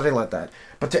or something like that.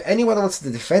 But to anyone that wants to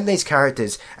defend these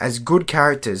characters as good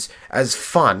characters, as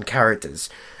fun characters,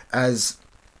 as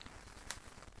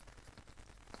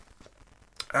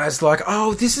like,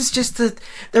 oh, this is just the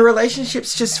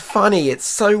relationship's just funny. It's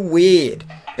so weird.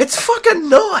 It's fucking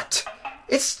not.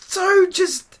 It's so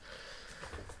just.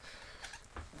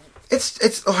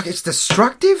 It's like it's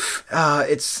destructive.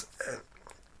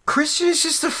 Christian is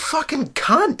just a fucking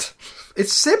cunt.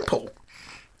 It's simple.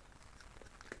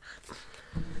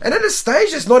 And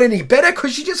Anastasia's not any better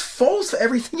because she just falls for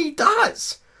everything he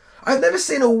does. I've never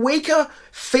seen a weaker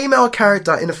female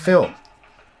character in a film.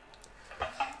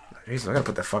 Jeez, I gotta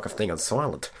put that fucking thing on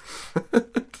silent.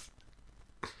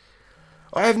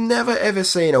 I have never ever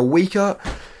seen a weaker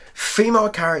female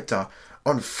character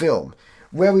on film.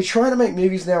 Where we're trying to make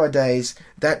movies nowadays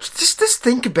that... Just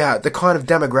think about the kind of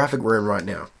demographic we're in right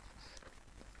now.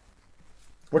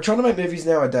 We're trying to make movies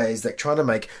nowadays that trying to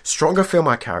make stronger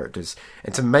female characters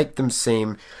and to make them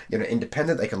seem,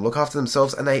 independent. They can look after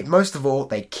themselves, and most of all,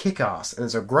 they kick ass. And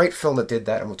there's a great film that did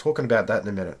that, and we're talking about that in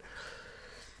a minute.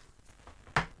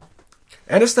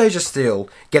 Anastasia Steele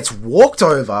gets walked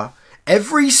over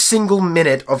every single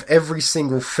minute of every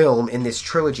single film in this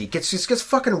trilogy. Just gets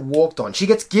fucking walked on. She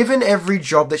gets given every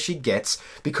job that she gets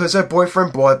because her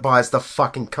boyfriend buys the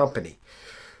fucking company.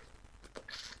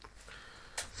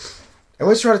 And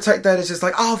we're trying to take that as just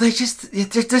like, oh, they're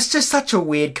just such a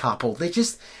weird couple. They're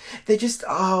just,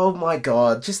 oh my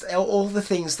god, just all the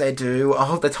things they do.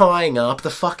 Oh, the tying up,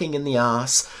 the fucking in the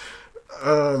ass.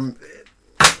 I'm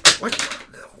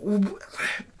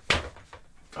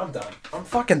done. I'm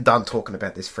fucking done talking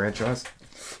about this franchise.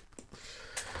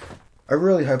 I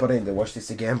really hope I don't need to watch this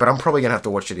again, but I'm probably going to have to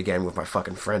watch it again with my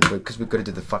fucking friend because we've got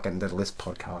to do the List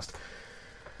podcast.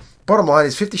 Bottom line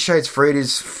is 50 Shades Freed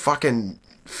is fucking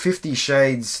 50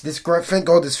 Shades. Thank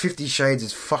God this 50 Shades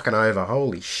is fucking over.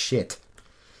 Holy shit.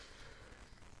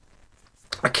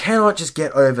 I cannot just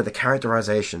get over the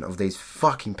characterization of these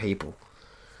fucking people.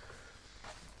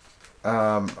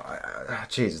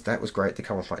 Jesus, that was great to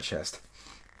come off my chest.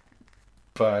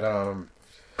 But,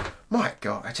 my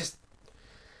God,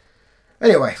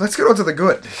 Anyway, let's get on to the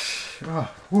good.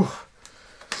 Oh, whew.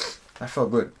 That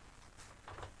felt good.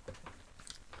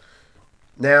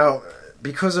 Now,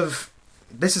 because of...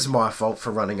 This is my fault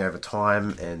for running over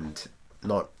time and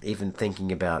not even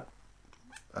thinking about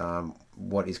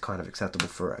what is kind of acceptable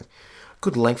for a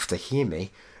good length to hear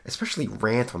me, especially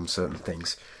rant on certain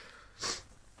things.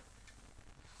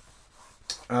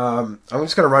 I'm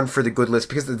just going to run through the good list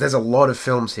because there's a lot of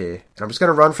films here. And I'm just going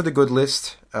to run through the good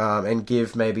list and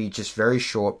give maybe just very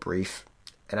short, brief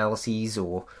analyses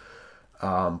or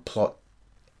plot.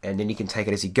 And then you can take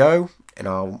it as you go. And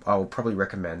I'll probably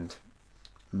recommend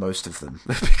most of them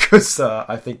because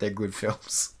I think they're good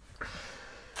films.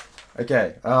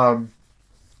 Okay.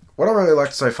 What I really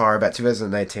liked so far about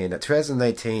 2018, that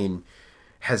 2018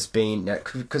 has been...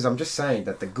 Because I'm just saying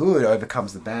that the good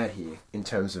overcomes the bad here in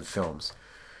terms of films.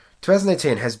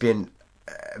 2018 has been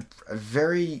a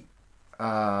very,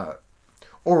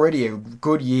 already a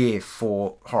good year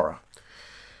for horror.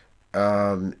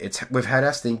 We've had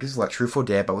our stinkers like Truth or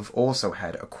Dare, but we've also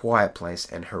had A Quiet Place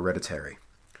and Hereditary.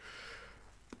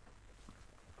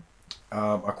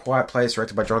 A Quiet Place,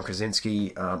 directed by John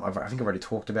Krasinski. I think I've already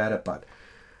talked about it, but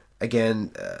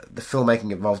again, the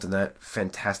filmmaking involved in that,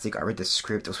 fantastic. I read the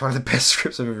script. It was one of the best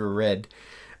scripts I've ever read.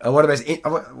 One of the most,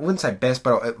 I wouldn't say best,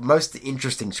 but most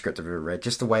interesting script I've ever read.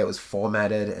 Just the way it was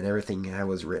formatted and everything, how it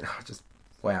was written. Just,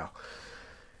 wow.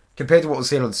 Compared to what was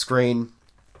seen on screen,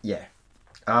 yeah.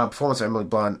 Performance of Emily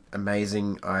Blunt,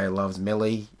 amazing. I loved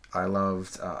Millie. I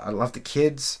loved the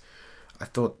kids. I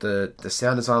thought the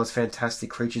sound design was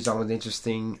fantastic. Creature design was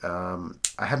interesting.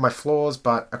 I had my flaws,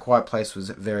 but A Quiet Place was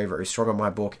very, very strong in my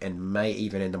book and may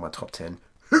even end in my top 10.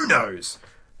 Who knows?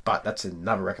 But that's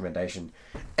another recommendation.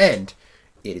 And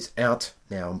it is out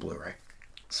now on Blu-ray.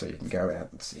 So you can go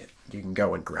out and see it. You can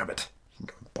go and grab it. You can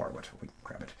go and borrow it. We can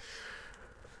grab it.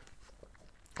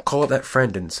 Call up that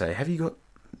friend and say, have you got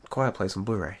Quiet Place on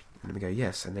Blu-ray? And we go,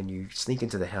 yes. And then you sneak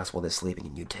into the house while they're sleeping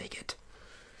and you take it.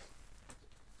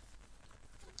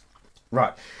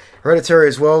 Right. Hereditary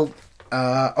as well.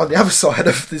 On the other side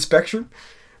of the spectrum.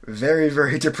 Very,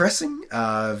 very depressing.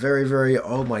 Very, very,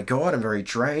 oh my god, I'm very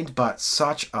drained. But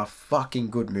such a fucking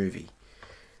good movie.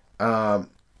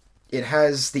 It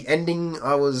has the ending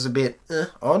I was a bit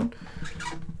on.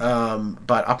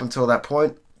 But up until that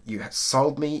point, you had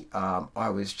sold me.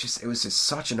 It was just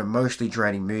such an emotionally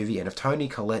draining movie. And if Toni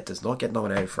Collette does not get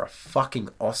nominated for a fucking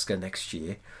Oscar next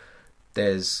year,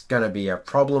 there's going to be a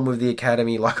problem with the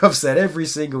Academy, like I've said every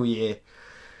single year,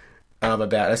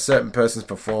 about a certain person's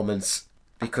performance,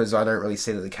 because I don't really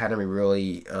see that the Academy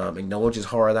really acknowledges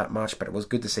horror that much, but it was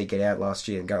good to see Get Out last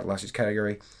year and Get Out last year's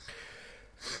category.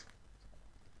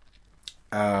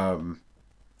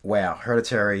 Wow,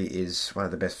 Hereditary is one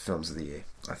of the best films of the year,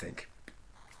 I think.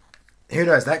 Who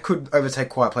knows, that could overtake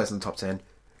Quiet Place in the top 10.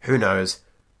 Who knows?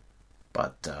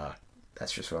 But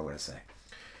that's just what I'm going to say.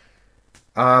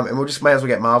 And we'll just may as well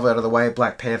get Marvel out of the way.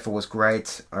 Black Panther was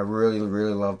great. I really,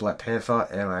 really love Black Panther,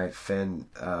 and I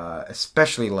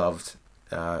especially loved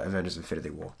Avengers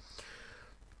Infinity War.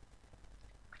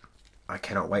 I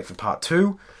cannot wait for part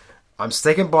 2. I'm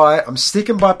sticking by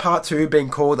part 2 being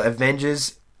called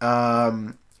Avengers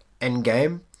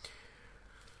Endgame.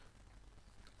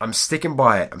 I'm sticking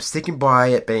by it. I'm sticking by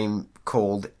it being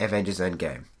called Avengers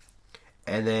Endgame.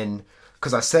 And then,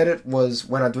 because I said it was,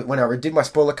 when I did my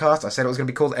spoiler cast, I said it was going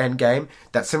to be called Endgame.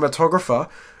 That cinematographer,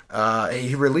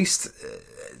 he released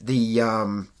the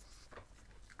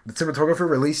cinematographer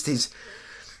released his,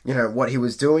 what he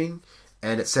was doing,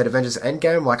 and it said Avengers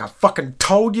Endgame. Like, I fucking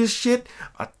told you shit.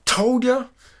 I told you.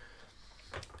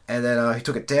 And then he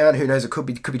took it down. Who knows? It could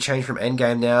be changed from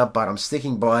Endgame now, but I'm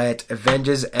sticking by it.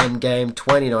 Avengers Endgame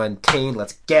 2019.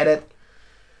 Let's get it.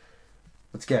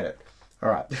 Let's get it. All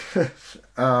right.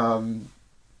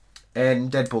 And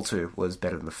Deadpool 2 was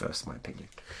better than the first, in my opinion.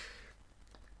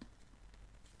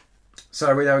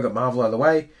 So we got Marvel out of the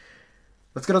way.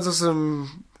 Let's get on to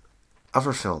some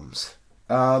other films.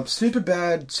 Super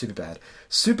Dark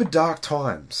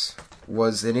Times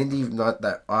was an indie night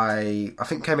that I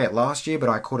think came out last year, but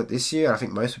I caught it this year. I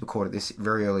think most people caught it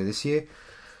very early this year.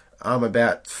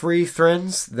 About 3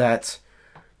 friends that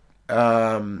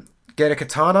get a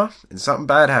katana and something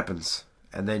bad happens,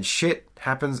 and then shit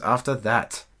happens after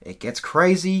that. It gets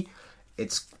crazy.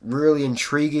 It's really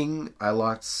intriguing. I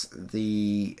liked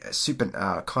the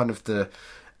kind of the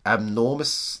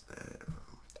abnormality,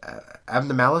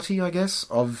 I guess,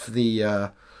 of the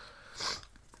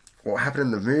what happened in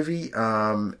the movie,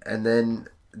 and then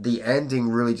the ending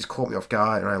really just caught me off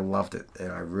guard, and I loved it,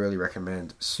 and I really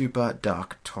recommend Super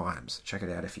Dark Times. Check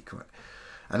it out if you could.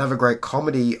 Another great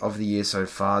comedy of the year so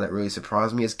far that really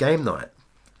surprised me is Game Night.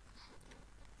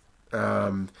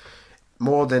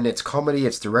 More than its comedy,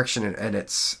 its direction, and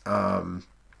its the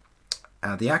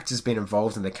actors being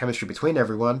involved in the chemistry between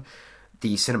everyone.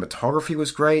 The cinematography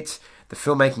was great. The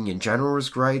filmmaking in general was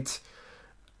great.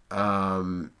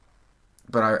 But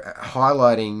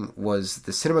highlighting was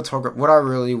the cinematography. What I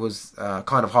really was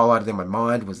kind of highlighted in my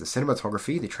mind was the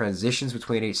cinematography, the transitions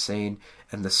between each scene,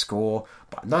 and the score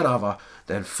by none other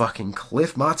than fucking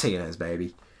Cliff Martinez,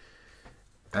 baby.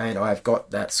 And I've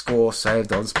got that score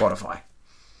saved on Spotify.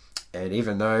 And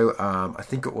even though I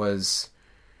think there's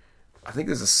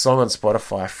a song on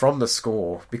Spotify from the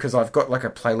score, because I've got like a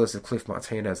playlist of Cliff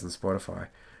Martinez on Spotify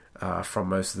from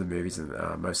most of the movies and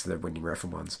most of the Wendy Refn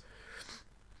ones.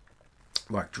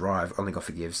 Like Drive, Only God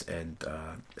Forgives, and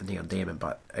Neon Demon,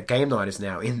 but a Game Night is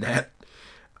now in that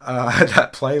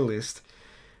that playlist.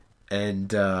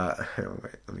 And wait,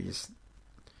 let me just.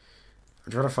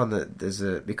 I'm trying to find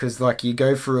because like you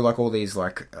go through like all these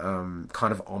like kind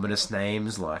of ominous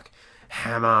names like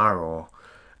Hammer or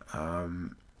I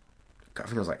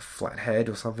think it was like Flathead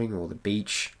or something, or The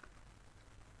Beach,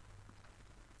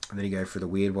 and then you go through the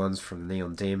weird ones from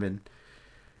Neon Demon.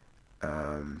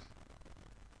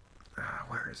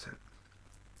 Where is it?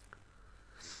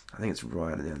 I think it's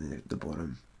right down the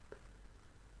bottom.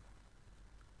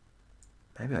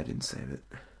 Maybe I didn't save it.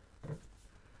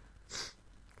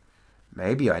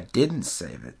 Maybe I didn't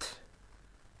save it.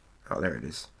 Oh, there it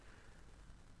is.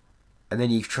 And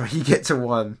then you get to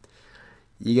one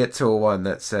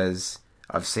that says,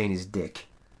 "I've seen his dick,"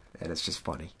 and it's just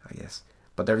funny, I guess.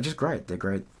 But they're just great. They're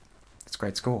great. It's a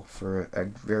great score for a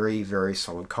very, very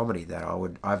solid comedy that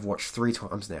I've watched 3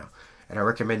 times now. And I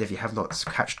recommend, if you have not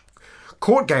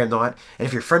caught Game Night, and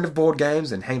if you're a friend of board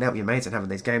games and hanging out with your mates and having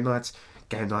these game nights,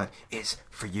 Game Night is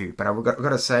for you. But I've got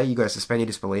to say, you got to suspend your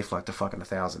disbelief like to fucking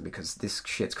 1,000, because this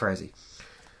shit's crazy.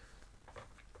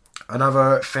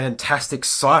 Another fantastic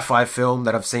sci-fi film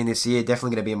that I've seen this year,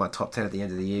 definitely going to be in my top 10 at the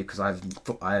end of the year because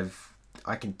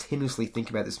I continuously think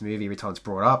about this movie every time it's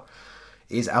brought up,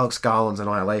 is Alex Garland's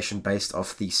Annihilation, based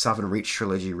off the Southern Reach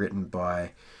trilogy written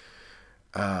by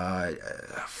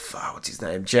what's his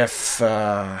name? Jeff,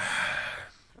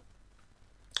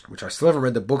 which I still haven't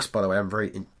read the books, by the way. I'm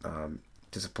very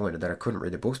disappointed that I couldn't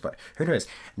read the books, but who knows?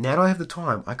 Now that I have the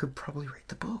time, I could probably read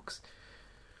the books.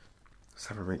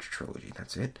 Southern Reach trilogy,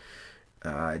 that's it.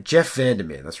 Jeff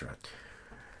Vandermeer, that's right.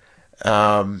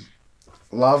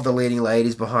 Love the leading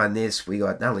ladies behind this. We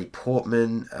got Natalie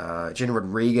Portman, Gina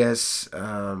Rodriguez.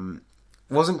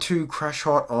 Wasn't too crash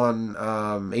hot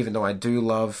on, even though I do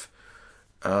love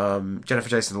Jennifer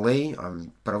Jason Leigh,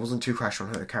 but I wasn't too crash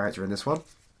on her character in this one.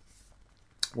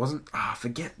 I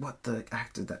forget what the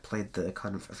actor that played the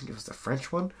kind of, I think it was the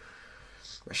French one.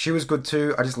 She was good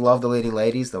too. I just love the leading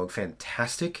ladies. They were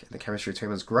fantastic. The chemistry between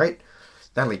them was great.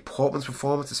 Natalie Portman's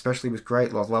performance especially was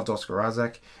great. I loved Oscar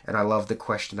Isaac. And I loved the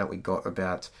question that we got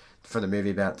from the movie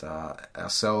about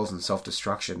ourselves and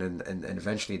self-destruction and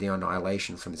eventually the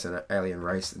annihilation from this alien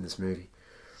race in this movie.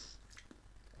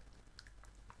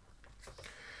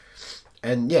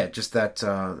 And yeah, just that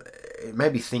it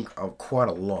made me think of quite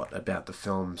a lot about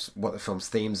what the film's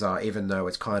themes are, even though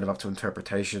it's kind of up to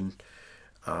interpretation.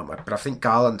 But I think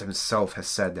Garland himself has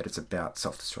said that it's about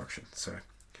self-destruction. So,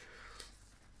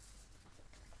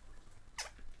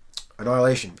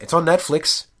 Annihilation. It's on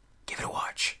Netflix. Give it a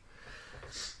watch.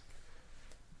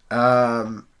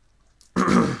 But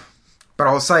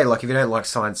I'll say, like, if you don't like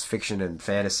science fiction and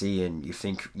fantasy, and you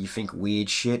think weird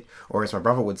shit, or as my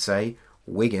brother would say,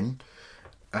 Wigan,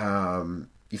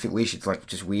 you think weird shit's like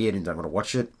just weird and don't want to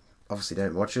watch it, obviously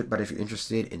don't watch it. But if you're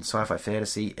interested in sci-fi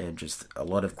fantasy and just a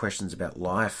lot of questions about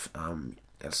life,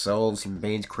 ourselves, human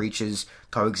beings, creatures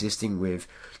coexisting with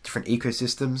different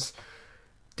ecosystems,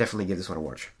 definitely give this one a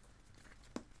watch.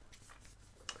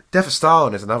 Death of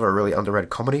Stalin is another really underrated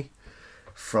comedy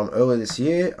from earlier this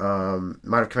year.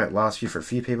 Might have come out last year for a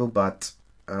few people, but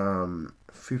a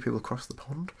few people across the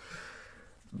pond.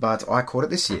 But I caught it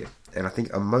this year, and I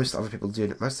think most other people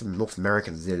did. Most of the North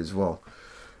Americans did as well.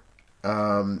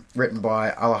 Written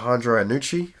by Alejandro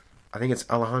Anucci. I think it's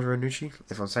Alejandro Anucci.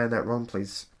 If I'm saying that wrong,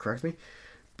 please correct me.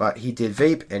 But he did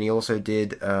Veep, and he also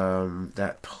did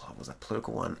what was that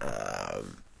political one?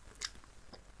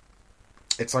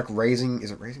 It's like Raising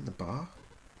the Bar? No,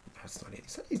 that's not it.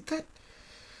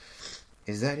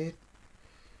 Is that it?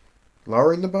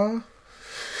 Lowering the Bar?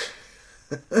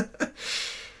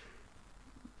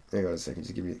 Hang on a second.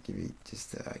 Just give me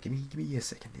a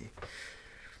second here.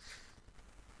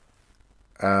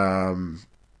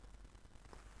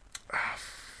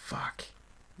 Fuck.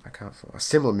 I can't find a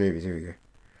similar movies. Here we go.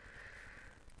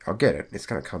 I'll get it. It's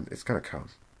gonna come. Of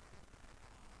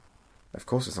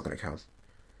course, it's not gonna come.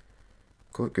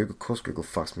 Of course, Google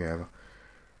fucks me over.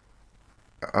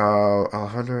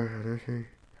 Alejandro Anucci.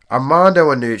 Armando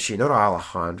Anucci, not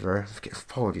Alejandro.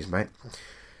 Apologies, mate.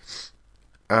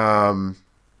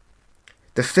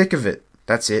 The Thick of It.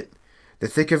 That's it. The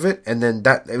Thick of It, and then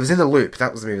it was In the Loop.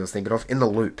 That was the movie I was thinking of. In the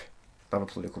Loop. Another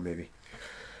political movie.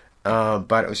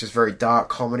 But it was just very dark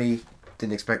comedy.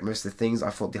 Didn't expect most of the things.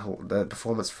 I thought the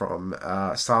performance from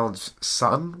Stalin's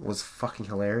son was fucking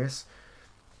hilarious.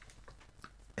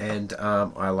 And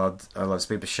I loved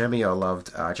Steve Buscemi. I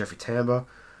loved Jeffrey Tambor.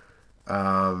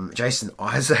 Jason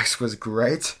Isaacs was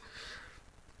great.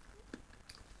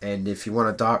 And if you want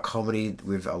a dark comedy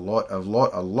with a lot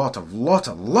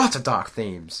of dark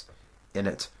themes in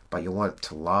it, but you want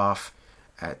to laugh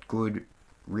at good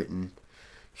written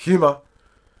humor,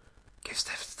 give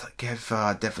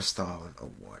Death of Stalin a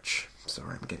watch.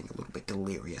 Sorry, I'm getting a little bit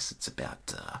delirious. It's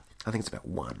about I think it's about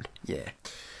 1. Yeah.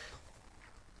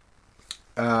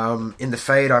 In the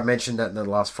Fade, I mentioned that in the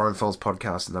last Foreign Films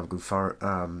podcast. Another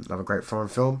great foreign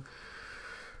film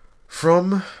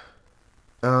from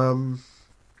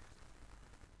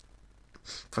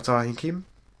Fatah Hakim.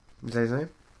 Is that his name?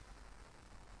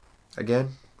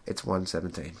 Again, it's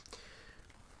 117.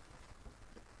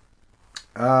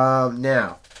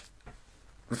 Now,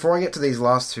 before I get to these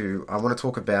last two, I want to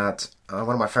talk about one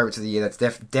of my favourites of the year. That's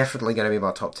definitely going to be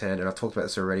my top 10, and I've talked about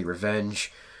this already.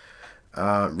 Revenge.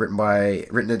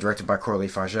 Written and directed by Coralie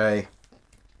Farge.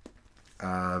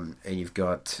 And you've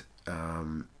got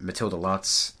Matilda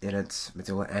Lutz in it.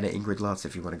 Matilda Anna Ingrid Lutz,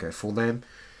 if you want to go full name.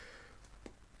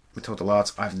 Matilda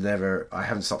Lutz. I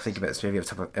haven't stopped thinking about this movie ever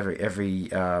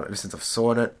since I've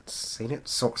seen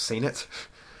it.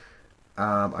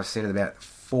 I've seen it about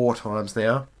 4 times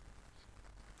now,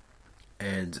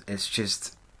 and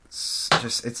it's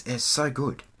so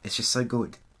good. It's just so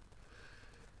good.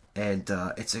 and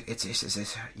it's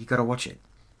you gotta watch it.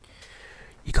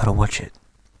 You gotta watch it.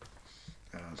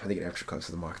 I think it extra close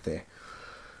to the mic there.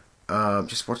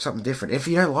 Just watch something different. If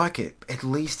you don't like it, at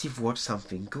least you've watched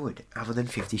something good, other than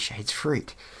 50 Shades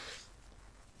Freed.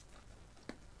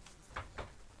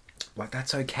 Like,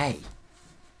 that's okay.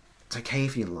 It's okay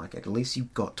if you don't like it. At least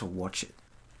you've got to watch it.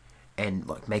 And,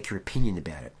 like, make your opinion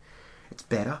about it. It's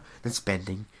better than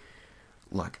spending,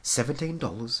 like,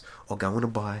 $17 or going to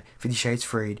buy 50 Shades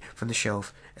Freed from the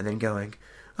shelf and then going,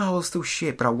 oh, well, it's still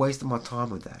shit, but I wasted my time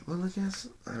with that. Well, I guess,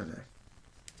 I don't know.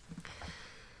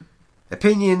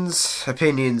 Opinions,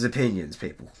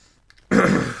 people.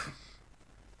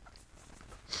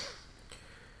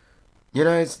 You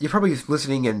know, you're probably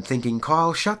listening and thinking,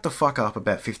 Kyle, shut the fuck up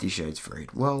about 50 Shades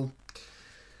Freed. Well,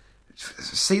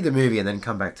 see the movie and then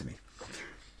come back to me.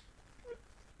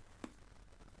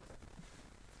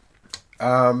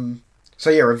 So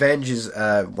yeah, Revenge is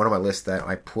one of my lists that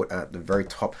I put at the very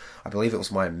top. I believe it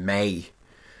was my May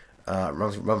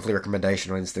monthly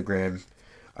recommendation on Instagram.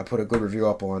 I put a good review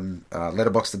up on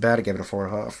Letterboxd about it, gave it a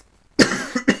 4.5.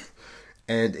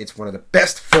 And it's one of the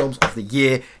best films of the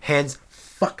year, hands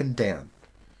fucking down.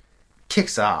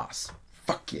 Kicks ass.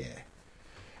 Fuck yeah.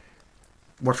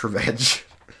 Watch Revenge.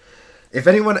 If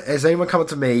anyone has come up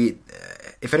to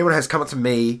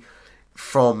me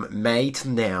from May to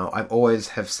now, I've always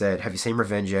have said, have you seen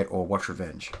Revenge yet? Or watch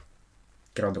Revenge.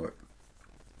 Get onto it.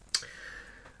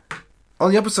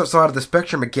 On the opposite side of the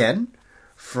spectrum again,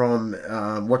 from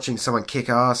watching someone kick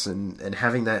ass and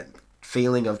having that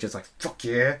feeling of just like, fuck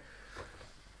yeah.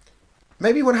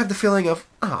 Maybe you want to have the feeling of,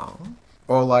 oh,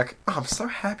 or like, oh, I'm so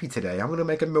happy today. I'm going to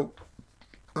make a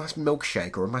nice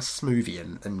milkshake or a nice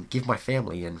smoothie and give my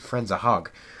family and friends a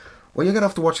hug. Well, you're going to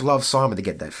have to watch Love, Simon to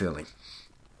get that feeling.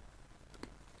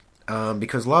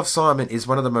 Because Love, Simon is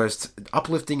one of the most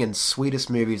uplifting and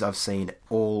sweetest movies I've seen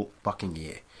all fucking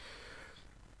year.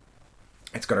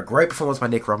 It's got a great performance by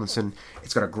Nick Robinson.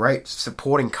 It's got a great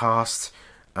supporting cast.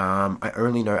 I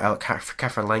only know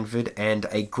Katherine Langford, and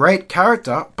a great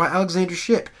character by Alexandra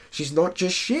Shipp. She's not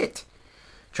just shit.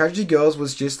 Tragedy Girls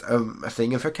was just a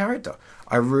thing of her character.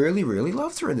 I really, really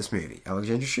loved her in this movie,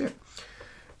 Alexandra Shipp.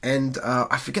 And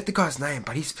I forget the guy's name,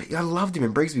 but I loved him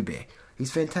in Brigsby Bear.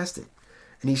 He's fantastic.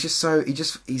 And he's just so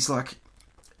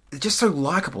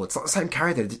likable. It's not the same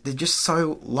character. They're just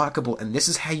so likable. And this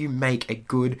is how you make a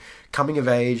good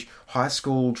coming-of-age high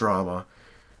school drama.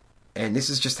 And this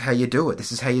is just how you do it.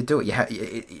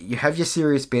 You have your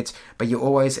serious bits, but you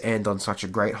always end on such a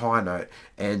great high note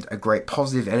and a great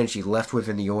positive energy left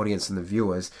within the audience and the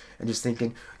viewers. And just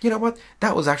thinking, you know what?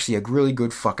 That was actually a really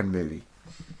good fucking movie.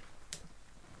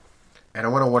 And I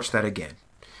want to watch that again.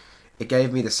 It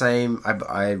gave me the same.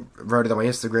 I wrote it on my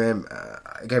Instagram.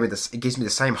 It gives me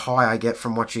the same high I get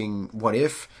from watching What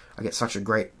If. I get such a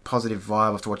great positive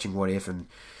vibe after watching What If, and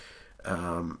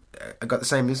I got the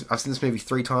same. I've seen this movie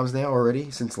 3 times now already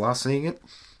since last seeing it.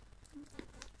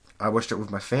 I watched it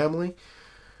with my family.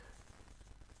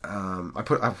 I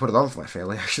put it on for my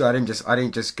family. Actually, I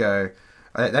didn't just go.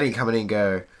 They didn't come in and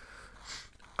go.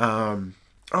 Oh,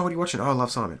 what are you watching? Oh,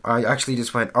 Love, Simon. I actually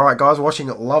just went, all right, guys, we're watching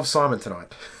Love, Simon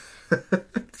tonight.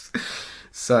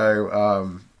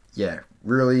 So, yeah,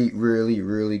 really, really,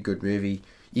 really good movie.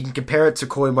 You can compare it to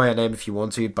Calling by Your Name if you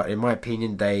want to, but in my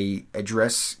opinion, they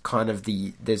address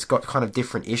there's got kind of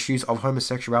different issues of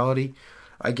homosexuality,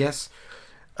 I guess.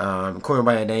 Calling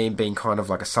by Your Name being kind of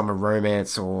like a summer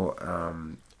romance or,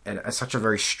 and such a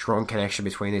very strong connection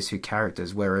between these two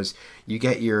characters, whereas you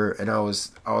get I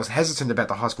was hesitant about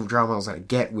the high school drama I was going to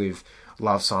get with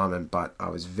Love, Simon, but I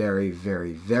was very,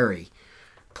 very, very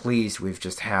pleased with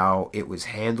just how it was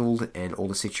handled and all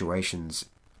the situations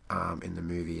in the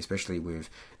movie, especially with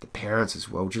the parents as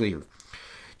well.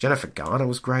 Jennifer Garner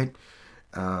was great.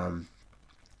 I'm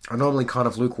normally kind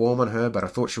of lukewarm on her, but I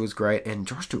thought she was great. And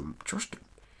Josh Duhamel,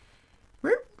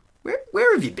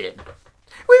 where have you been?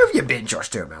 Where have you been, Josh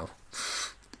Duhamel?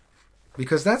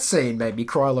 Because that scene made me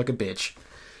cry like a bitch.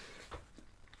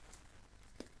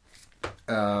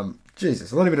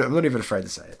 Jesus, I'm not even afraid to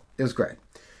say it. It was great.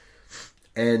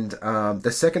 And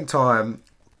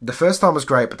the first time was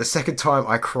great, but the second time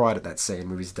I cried at that scene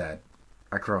with his dad.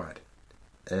 I cried.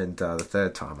 And the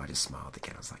third time I just smiled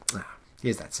again. I was like,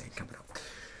 here's that scene coming up.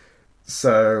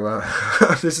 So,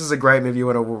 this is a great movie you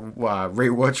want to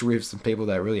rewatch with some people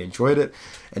that really enjoyed it.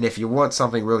 And if you want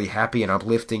something really happy and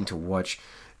uplifting to watch,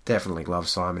 definitely Love,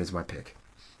 Simon is my pick.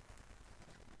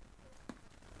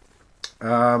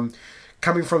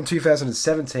 Coming from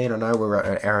 2017, I know we're at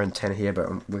an hour and 10 here, but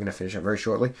we're going to finish up very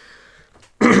shortly.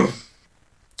 Coming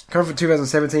from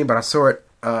 2017, but I saw it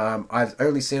I've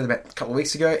only seen it about a couple of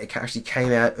weeks ago. It actually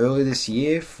came out earlier this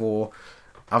year for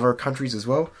other countries as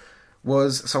well.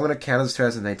 So I'm going to count as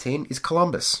 2018, is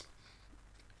Columbus.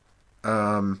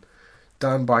 Done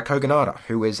by Kogonada,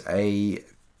 who is I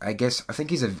think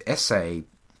he's an essay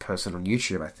person on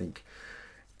YouTube, I think.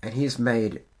 And he has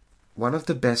made one of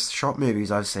the best shot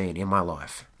movies I've seen in my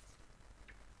life.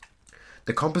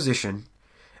 The composition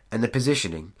and the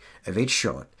positioning of each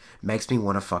shot makes me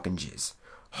want to fucking jizz.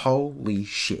 Holy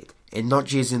shit. And not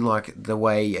jizz in like the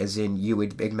way as in you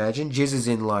would imagine. Jizz is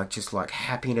in like just like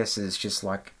happiness is just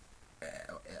like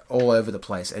all over the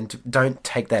place. And don't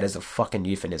take that as a fucking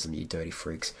euphemism, you dirty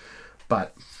freaks.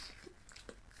 But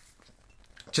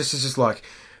it's just like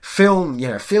film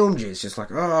jizz. Just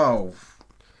like, oh,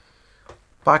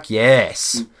 fuck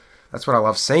yes. That's what I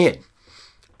love seeing.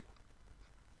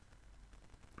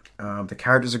 The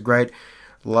characters are great.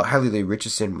 Haley Lee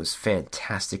Richardson was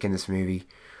fantastic in this movie.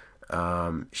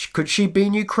 Could she be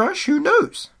new crush? Who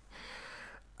knows?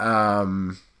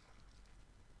 John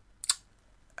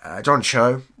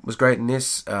Cho was great in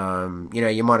this.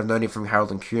 You might have known him from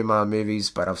Harold and Kumar movies,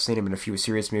 but I've seen him in a few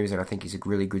serious movies, and I think he's a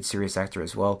really good serious actor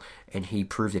as well. And he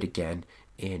proved it again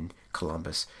in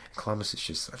Columbus. Columbus is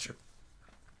just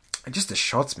just the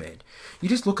shots, man. You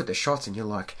just look at the shots and you're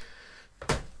like,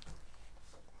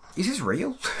 is this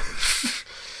real?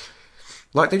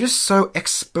 Like, they're just so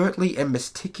expertly and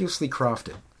meticulously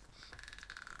crafted.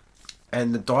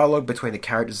 And the dialogue between the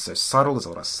characters is so subtle, there's a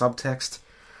lot of subtext.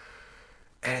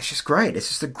 And it's just great. It's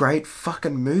just a great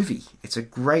fucking movie. It's a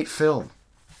great film.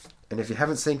 And if you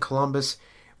haven't seen Columbus,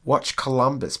 watch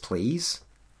Columbus, please.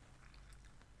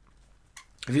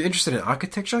 If you're interested in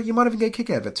architecture, you might even get a kick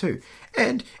out of it too.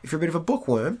 And if you're a bit of a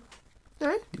bookworm,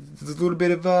 there's a little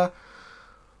bit of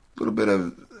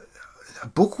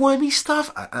bookwormy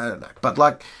stuff. I don't know, but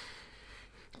like,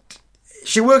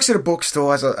 she works at a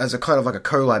bookstore as a kind of like a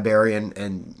co-librarian,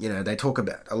 and they talk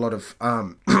about a lot of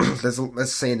there's a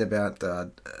scene about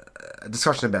a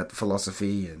discussion about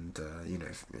philosophy and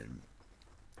and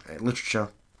literature.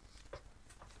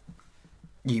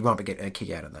 You won't be getting a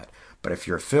kick out of that. But if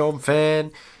you're a film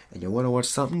fan and you want to watch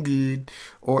something good,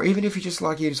 or even if you just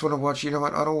want to watch, I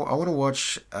want to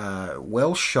watch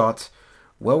well shot,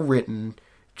 well written,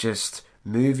 just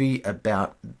movie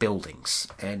about buildings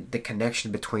and the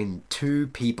connection between two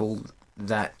people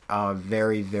that are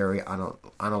very, very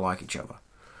unlike each other.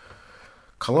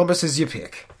 Columbus is your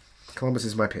pick. Columbus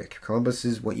is my pick. Columbus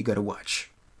is what you got to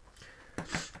watch.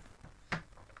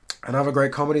 Another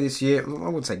great comedy this year. I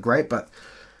wouldn't say great, but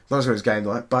not as good as Game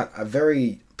Night, but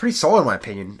pretty solid in my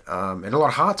opinion, and a lot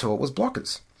of heart to it, was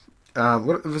Blockers.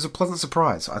 It was a pleasant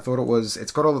surprise. I thought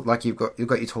it's got all, like, you've got your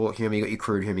toilet humor, you got your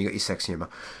crude humor, you got your sex humor,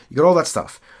 you got all that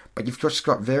stuff, but you've just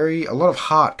got a lot of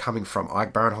heart coming from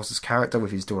Ike Barinholtz's character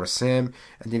with his daughter Sam,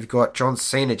 and you've got John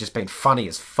Cena just being funny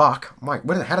as fuck. Mike,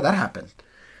 how did that happen?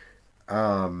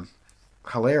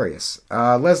 Hilarious.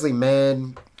 Leslie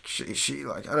Mann, she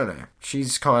like, I don't know,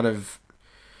 she's kind of,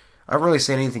 I haven't really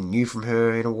seen anything new from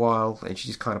her in a while, and she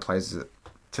just kind of plays it.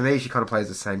 To me, she kind of plays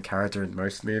the same character in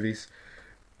most movies.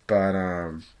 But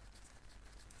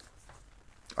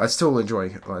I still enjoy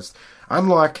it.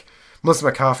 Unlike Melissa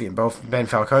McCarthy in both Ben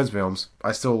Falcone's films,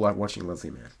 I still like watching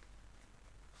Leslie Mann.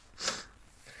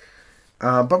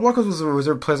 But Blockers was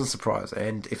a pleasant surprise.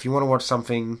 And if you want to watch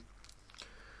something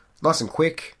nice and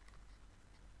quick,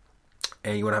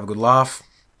 and you want to have a good laugh,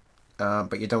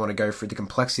 but you don't want to go through the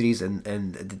complexities and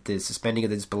the suspending of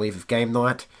the disbelief of Game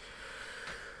Night,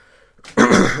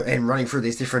 and running through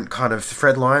these different kind of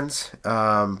thread lines,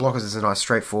 Blockers is a nice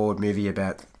straightforward movie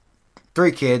about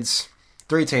three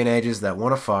teenagers that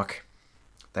want to fuck.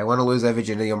 They want to lose their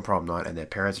virginity on prom night, and their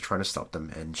parents are trying to stop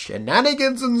them, and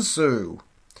shenanigans ensue.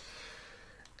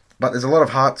 But there's a lot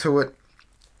of heart to it,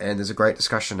 and there's a great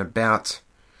discussion about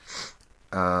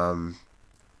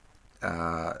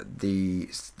the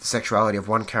sexuality of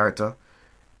one character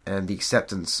and the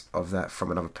acceptance of that from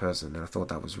another person. And I thought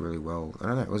that was really well. I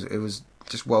don't know. It was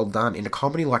just well done in a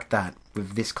comedy like that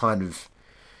with this kind of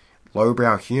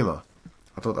lowbrow humor.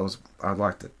 I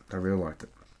liked it. I really liked it.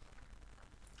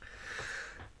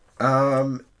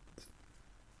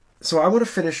 So I want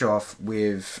to finish off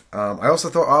with, I also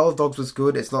thought Isle of Dogs was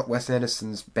good. It's not Wes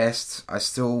Anderson's best. I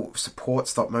still support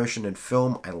stop motion and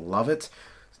film. I love it.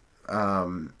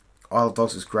 Isle of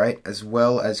Dogs is great, as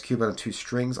well as Cuba and Two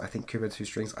Strings. I think Cuba and Two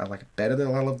Strings I like better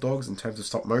than Isle of Dogs in terms of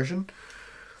stop motion.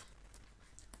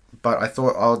 But I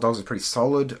thought Isle of Dogs was pretty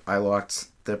solid. I liked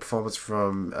the performance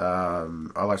from,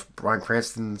 I liked Bryan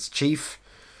Cranston's Chief.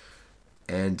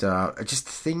 And just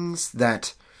things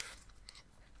that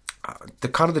the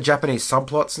kind of the Japanese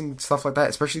subplots and stuff like that,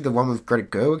 especially the one with Greta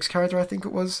Gerwig's character, I think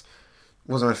it was,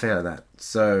 wasn't a fan of that.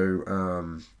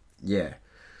 So, yeah.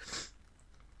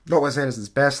 Not Wes Anderson's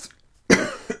best,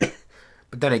 but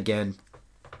then again,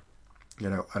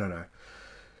 I don't know.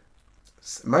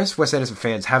 Most Wes Anderson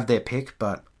fans have their pick,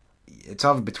 but it's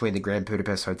either between the Grand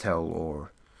Budapest Hotel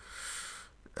or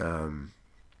I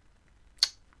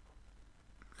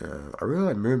really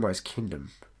like Moonrise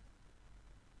Kingdom,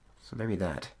 so maybe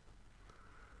that.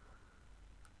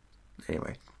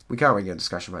 Anyway, we can't really get a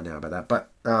discussion right now about that,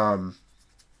 but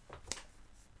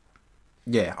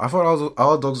yeah, I thought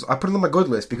Isle of Dogs. I put it on my good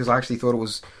list because I actually thought it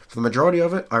was, for the majority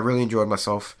of it, I really enjoyed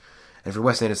myself. And if you're a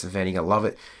Wes Anderson fan, you're gonna love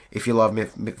it. If you love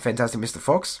Fantastic Mr.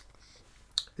 Fox,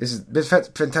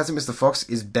 Fantastic Mr. Fox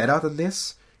is better than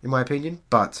this, in my opinion.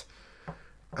 But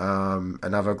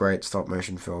another great stop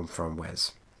motion film from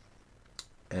Wes,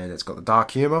 and it's got the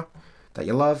dark humor that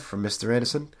you love from Mr.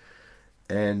 Anderson.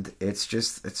 And it's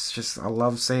just I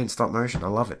love seeing stop motion. I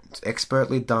love it. It's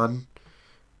expertly done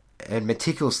and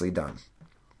meticulously done.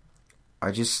 I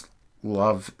just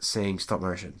love seeing stop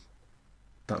motion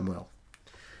done well.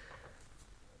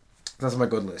 That's my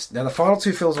good list. Now, the final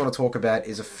two films I want to talk about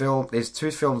is a film. There's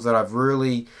two films that I've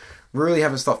really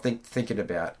haven't stopped thinking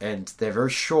about, and they're very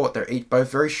short. They're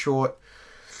both very short,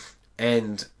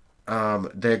 and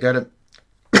they're going to.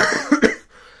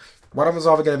 One of them's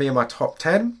either going to be in my top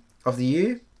 10 of the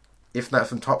year, if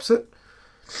Nathan tops it,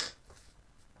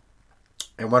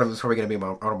 and one of them's probably going to be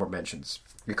my honorable mentions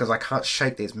because I can't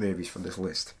shake these movies from this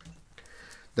list.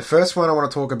 The first one I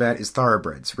want to talk about is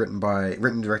Thoroughbreds, written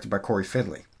and directed by Corey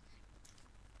Findlay,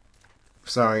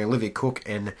 starring Olivia Cooke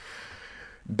and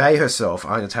Bay herself,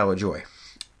 Anya Taylor-Joy.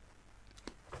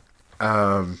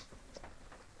 And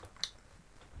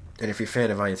if you're a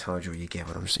fan of Anya Taylor-Joy, you get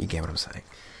what I'm saying.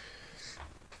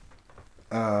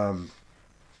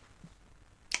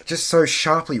 Just so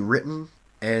sharply written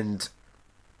and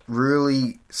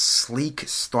really sleek,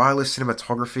 stylish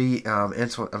cinematography.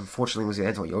 Unfortunately, it was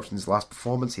Anton Yelchin's last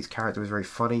performance. His character was very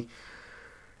funny.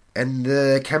 And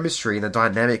the chemistry and the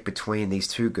dynamic between these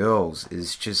two girls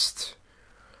is just...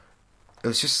 It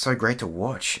was just so great to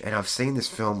watch. And I've seen this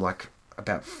film like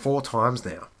about 4 times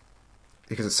now.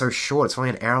 Because it's so short. It's only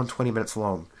an hour and 20 minutes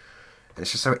long. And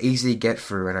it's just so easy to get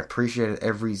through. And I appreciate it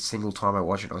every single time I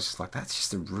watch it. I was just like, that's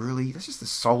just a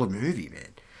solid movie,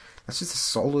 man. That's just a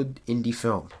solid indie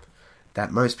film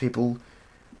that most people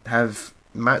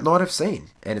might not have seen.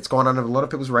 And it's gone under a lot of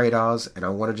people's radars. And I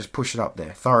want to just push it up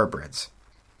there. Thoroughbreds.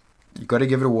 You got to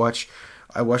give it a watch.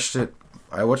 I watched it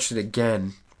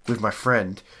again with my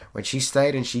friend when she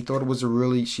stayed, and she thought it was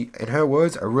in her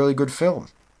words, a really good film.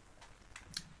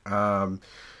 And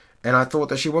I thought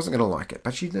that she wasn't going to like it,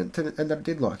 but she end up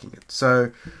liking it.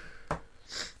 So,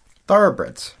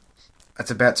 Thoroughbreds. It's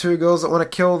about 2 girls that want to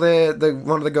kill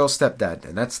one of the girls' stepdad,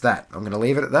 and that's that. I'm going to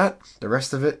leave it at that. The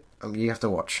rest of it, you have to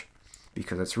watch,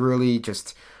 because it's really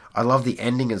just. I love the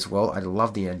ending as well. I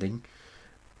love the ending.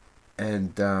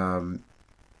 And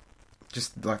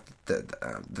just like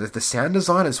the sound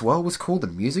design as well was cool. The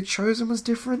music chosen was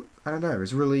different. I don't know. It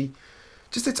was really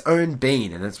just its own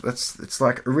being, and it's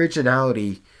like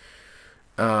originality.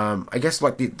 I guess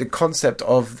like the concept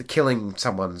of killing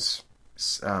someone's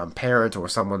parent or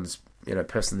someone's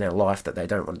person in their life that they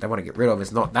want to get rid of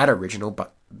is not that original.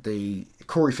 But the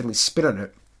Corey Findlay spin on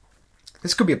it.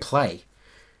 This could be a play.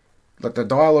 Like the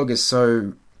dialogue is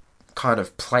so kind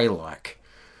of play-like.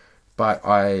 But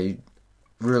I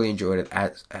really enjoyed it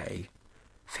as a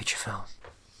feature film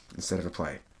instead of a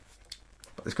play.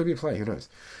 But this could be a play, who knows?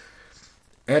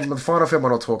 And the final film I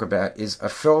want to talk about is a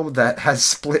film that has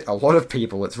split a lot of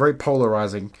people. It's very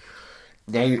polarizing.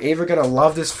 Now, you're either going to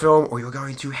love this film or you're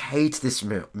going to hate this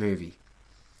movie.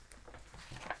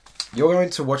 You're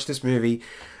going to watch this movie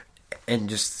and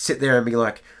just sit there and be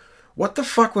like, what the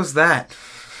fuck was that?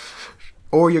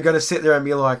 Or you're going to sit there and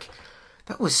be like,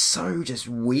 that was so just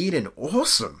weird and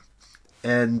awesome.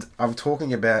 And I'm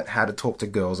talking about How to Talk to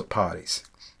Girls at Parties.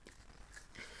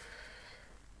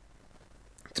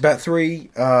 It's about 3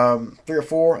 or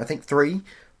 4, I think 3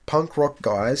 punk rock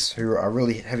guys who are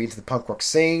really heavy into the punk rock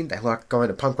scene. They like going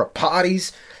to punk rock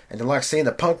parties, and they like seeing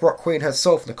the punk rock queen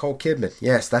herself, Nicole Kidman.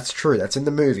 Yes, that's true. That's in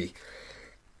the movie.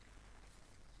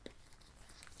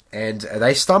 And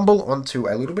they stumble onto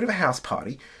a little bit of a house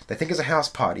party. They think it's a house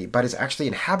party, but it's actually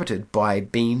inhabited by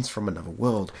beings from another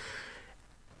world.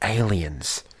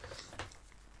 Aliens.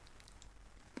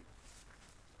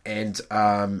 And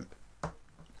I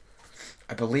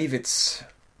believe it's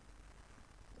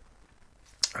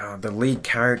the lead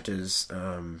character's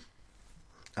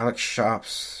Alex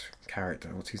Sharp's character.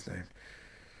 What's his name?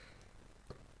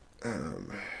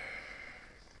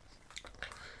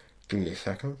 Give me a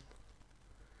second.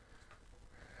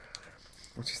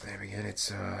 What's his name again? I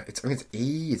think it's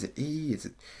E. Is it E? Is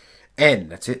it N?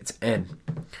 That's it. It's N.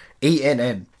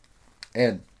 ENN.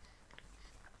 N.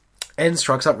 N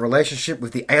strikes up a relationship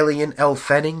with the alien Elle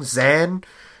Fanning, Zan.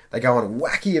 They go on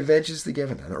wacky adventures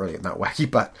together. No, not really, not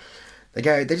wacky, but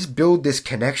they just build this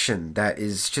connection that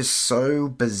is just so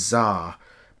bizarre,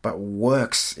 but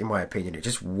works, in my opinion. It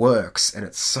just works, and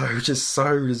it's so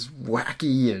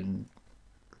wacky, and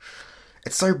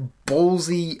it's so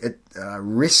ballsy,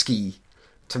 risky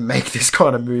to make this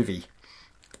kind of movie.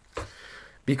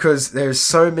 Because there's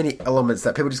so many elements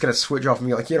that people are just going to switch off and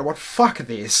be like, you know what, fuck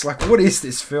this. Like, what is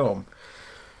this film?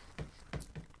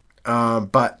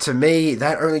 But to me,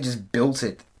 that only just built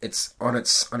it. It's on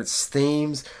its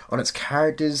themes, on its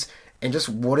characters, and just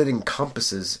what it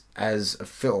encompasses as a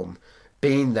film,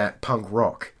 being that punk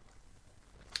rock.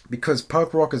 Because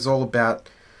punk rock is all about,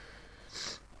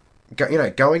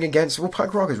 going against. Well,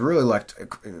 punk rock is really like,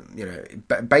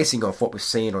 basing off what we've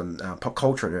seen on pop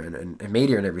culture and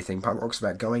media and everything. Punk rock's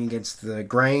about going against the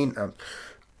grain,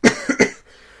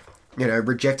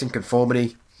 rejecting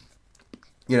conformity,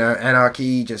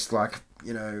 anarchy, just like,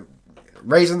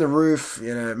 raising the roof,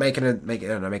 making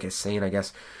a scene, I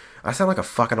guess. I sound like a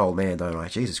fucking old man, don't I?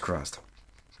 Jesus Christ.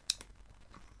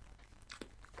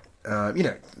 You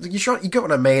get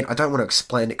what I mean. I don't want to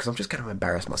explain it because I'm just going to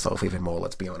embarrass myself even more,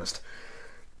 let's be honest.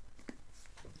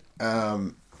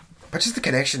 But just the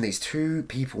connection these two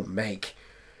people make.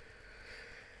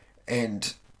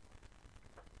 And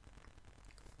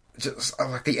just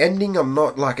like the ending, I'm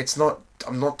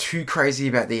not too crazy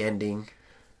about the ending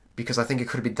because I think it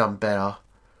could have been done better.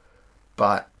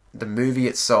 But the movie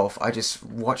itself, I just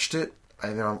watched it.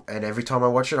 And every time I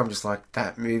watch it, I'm just like,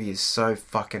 that movie is so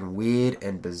fucking weird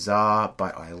and bizarre,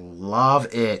 but I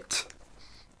love it.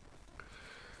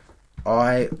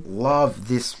 I love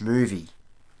this movie.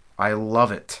 I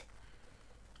love it.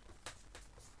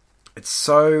 It's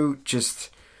so just...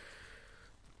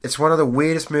 It's one of the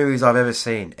weirdest movies I've ever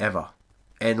seen, ever.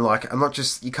 And, like, I'm not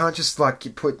just... You can't just, like,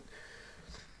 you put...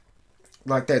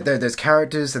 Like there's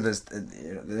characters and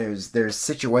there's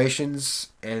situations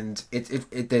and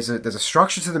there's a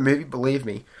structure to the movie. Believe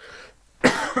me.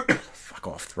 Fuck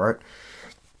off, throat.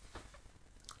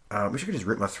 Wish I could just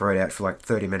rip my throat out for like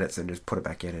 30 minutes and just put it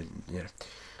back in, and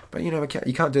but you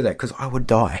can't do that because I would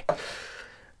die.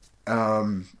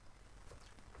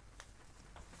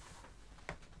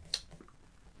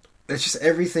 It's just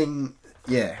everything.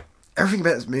 Yeah, everything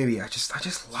about this movie. I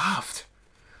just loved.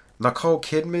 Nicole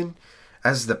Kidman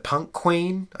as the punk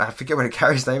queen. I forget what her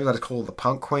character's name is. I just call her the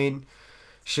punk queen.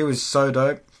 She was so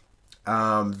dope.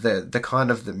 The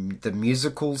kind of the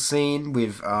musical scene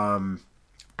with Elle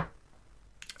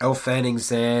Fanning,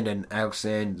 Zan, and Alex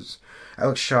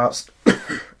Sharp's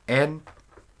and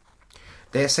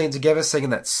their scene together singing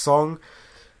that song.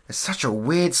 It's such a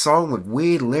weird song with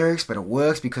weird lyrics, but it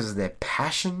works because of their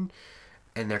passion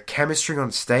and their chemistry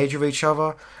on stage with each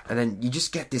other. And then you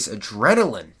just get this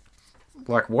adrenaline,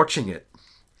 like watching it.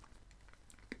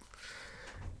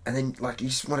 And then, like, you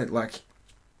just want to, like...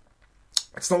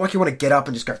 It's not like you want to get up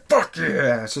and just go, fuck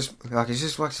yeah! It's just like, this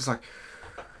is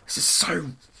so...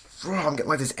 Oh, I'm getting,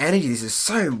 like, this energy. This is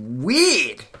so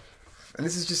weird! And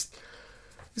this is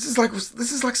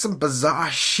like some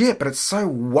bizarre shit, but it's so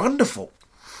wonderful.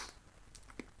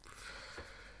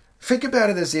 Think about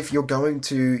it as if you're going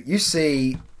to...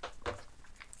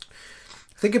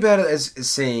 Think about it as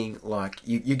seeing, like,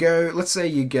 you go... Let's say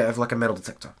you have, like, a metal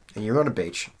detector. And you're on a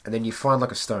beach, and then you find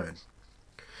like a stone,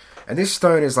 and this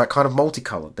stone is like kind of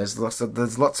multicolored. There's lots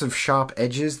of sharp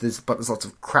edges. There's lots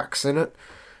of cracks in it,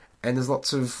 and there's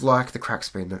lots of like the cracks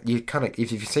being. You kind of,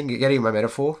 if you're getting my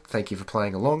metaphor, thank you for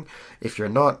playing along. If you're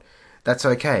not, that's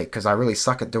okay because I really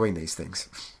suck at doing these things.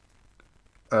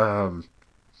 There's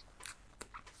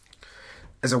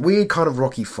a weird kind of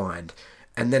rock you find,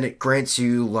 and then it grants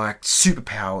you like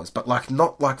superpowers, but like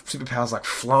not like superpowers like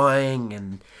flying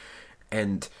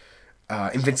and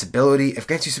invincibility. If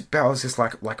grants you superpowers, just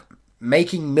like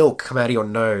making milk come out of your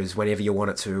nose whenever you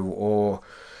want it to, or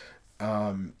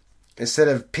instead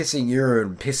of pissing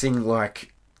urine, pissing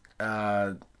like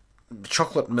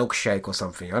chocolate milkshake or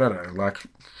something. I don't know. Like,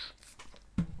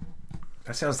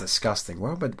 that sounds disgusting.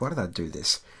 Why did I do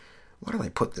this? Why do they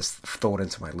put this thought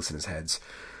into my listeners' heads?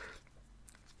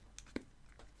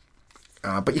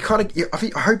 But you kind of...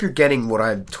 I hope you're getting what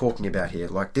I'm talking about here.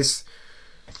 Like, this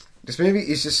movie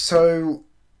is just so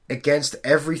against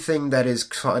everything that is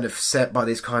kind of set by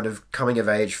these kind of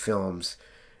coming-of-age films.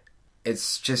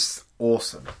 It's just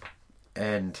awesome.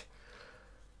 And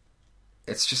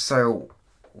it's just so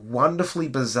wonderfully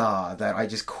bizarre that I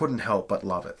just couldn't help but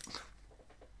love it.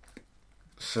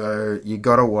 So you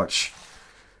gotta watch.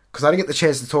 Because I didn't get the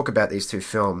chance to talk about these two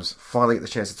films. Finally get the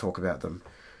chance to talk about them.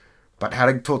 But How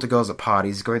to Talk to Girls at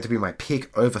Parties is going to be my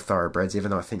pick over Thoroughbreds,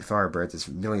 even though I think Thoroughbreds is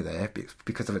nearly there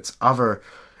because of its other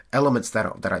elements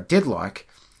that I did like.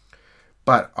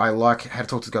 But I like How to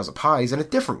Talk to Girls at Parties in a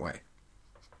different way.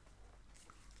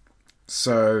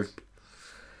 So,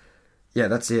 yeah,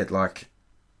 that's it. Like,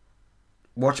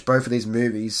 watch both of these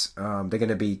movies. They're going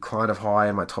to be kind of high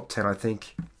in my top 10, I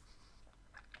think.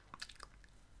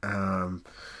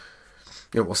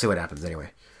 We'll see what happens anyway.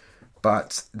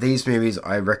 But these movies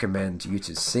I recommend you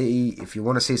to see. If you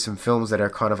want to see some films that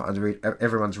are kind of under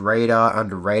everyone's radar,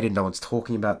 underrated, no one's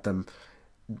talking about them,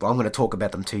 I'm going to talk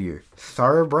about them to you.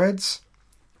 Thoroughbreds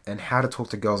and How to Talk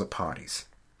to Girls at Parties.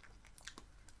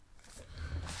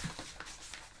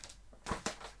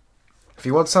 If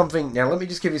you want something... Now, let me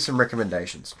just give you some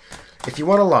recommendations. If you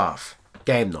want to laugh,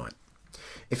 Game Night.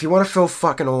 If you want to feel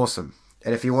fucking awesome,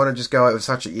 and if you want to just go out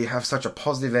with you have such a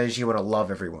positive energy, you want to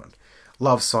love everyone,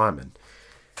 Love, Simon.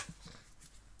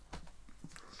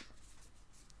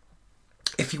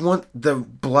 If you want the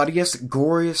bloodiest,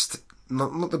 goriest...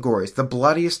 Not the goriest, the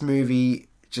bloodiest movie,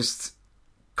 just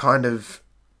kind of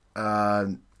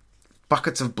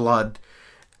buckets of blood,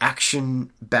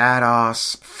 action,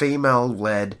 badass,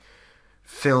 female-led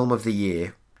film of the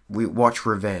year, we watch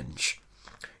Revenge.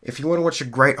 If you want to watch a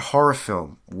great horror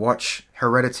film, watch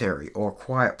Hereditary or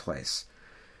Quiet Place.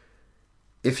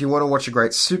 If you want to watch a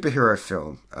great superhero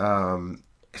film,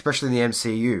 especially in the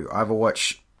MCU, either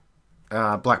watch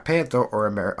Black Panther or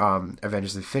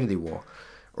Avengers Infinity War.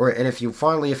 And if you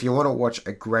want to watch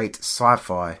a great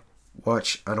sci-fi,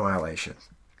 watch Annihilation.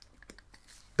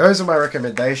 Those are my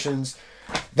recommendations.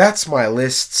 That's my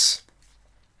lists.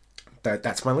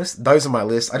 That's my list. Those are my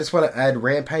lists. I just want to add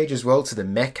Rampage as well to the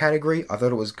mech category. I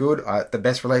thought it was good. The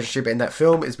best relationship in that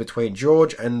film is between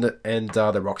George and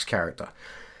The Rock's character.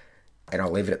 And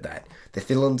I'll leave it at that. The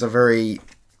villains are very...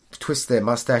 twist their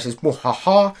mustaches.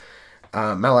 Mwahaha.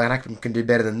 Malin Ackman can do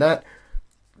better than that.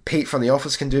 Pete from The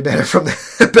Office can do better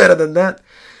better than that.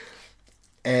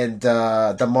 And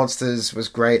the monsters was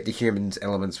great. The humans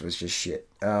elements was just shit.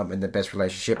 And the best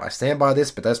relationship, I stand by this,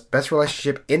 but the best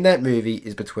relationship in that movie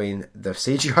is between the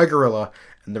CGI gorilla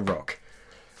and The Rock.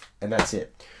 And that's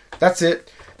it. That's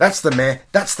it. That's the meh.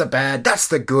 That's the bad. That's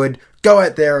the good. Go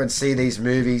out there and see these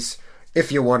movies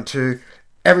if you want to.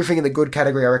 Everything in the good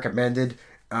category I recommended.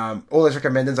 All those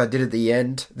recommendeds I did at the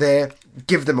end there.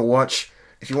 Give them a watch.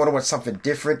 If you want to watch something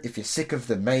different, if you're sick of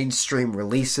the mainstream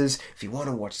releases, if you want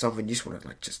to watch something, you just want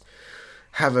to just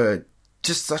have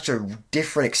such a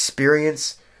different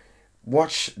experience,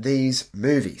 watch these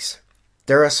movies.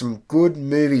 There are some good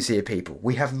movies here, people.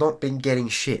 We have not been getting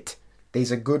shit.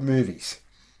 These are good movies.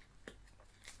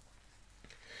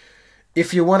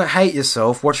 If you want to hate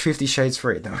yourself, watch 50 Shades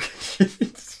Free. No,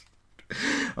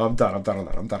 I'm done on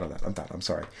that. I'm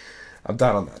sorry. I'm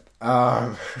done on that.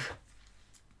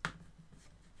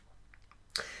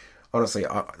 Honestly,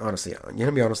 I'm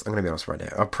gonna be honest right now.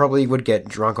 I probably would get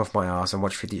drunk off my ass and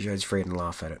watch 50 Shades Free and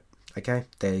laugh at it. Okay,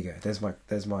 there you go.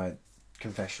 There's my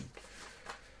confession.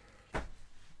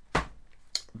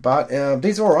 But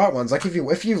these are alright ones. Like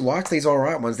if you like these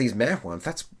alright ones, these math ones,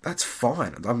 that's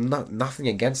fine. I'm nothing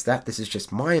against that. This is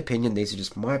just my opinion. These are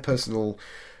just my personal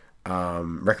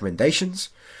recommendations,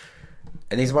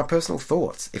 and these are my personal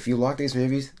thoughts. If you like these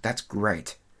movies, that's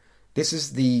great. This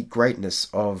is the greatness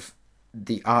of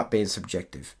the art being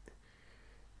subjective.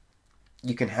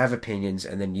 You can have opinions,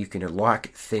 and then you can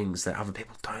like things that other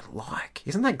people don't like.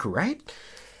 Isn't that great?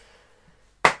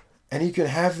 And you can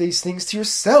have these things to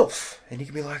yourself, and you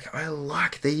can be like, I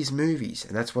like these movies,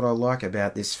 and that's what I like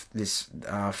about this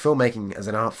filmmaking as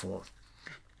an art form.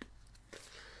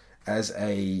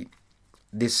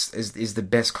 This is the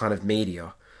best kind of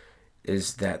media,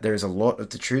 is that there is a lot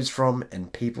to choose from,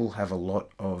 and people have a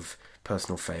lot of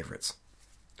personal favorites.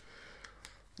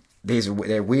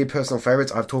 They're weird personal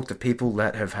favorites. I've talked to people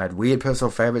that have had weird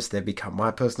personal favorites. They've become my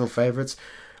personal favorites.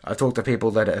 I've talked to people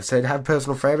that have said have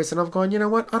personal favorites, and I've gone, you know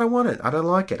what? I don't want it. I don't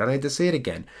like it. I need to see it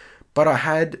again. But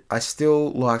I still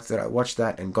liked that. I watched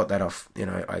that and got that off.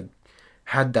 I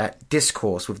had that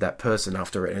discourse with that person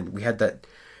after it, and we had that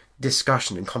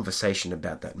discussion and conversation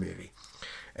about that movie.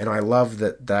 And I love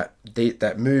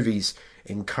that movies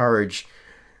encourage,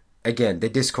 again, the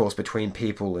discourse between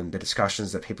people and the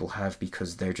discussions that people have,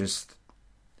 because they're just,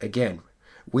 again,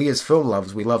 we as film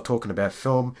lovers, we love talking about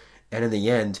film, and in the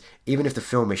end, even if the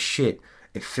film is shit,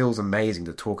 it feels amazing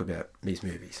to talk about these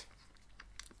movies.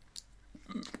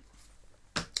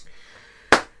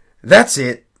 That's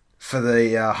it for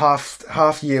the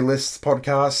half year list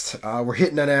podcast. We're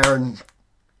hitting an hour and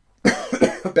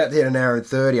about to hit an hour and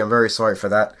 30. I'm very sorry for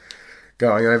that.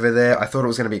 Going over there, I thought it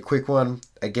was going to be a quick one.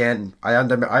 Again, I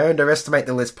underestimate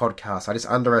the list podcast. I just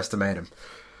underestimate them.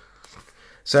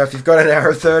 So if you've got an hour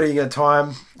and 30 in your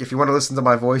time, if you want to listen to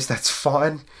my voice, that's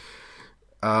fine.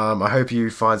 I hope you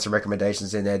find some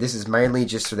recommendations in there. This is mainly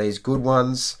just for these good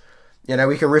ones. You know,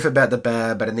 we can riff about the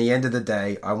bad, but in the end of the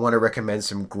day, I want to recommend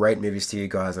some great movies to you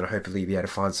guys, and hopefully you'll be able to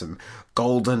find some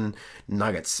golden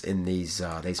nuggets in these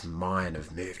mine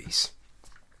of movies.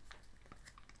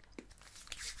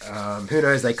 Who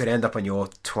knows, they could end up on your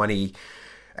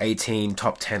 2018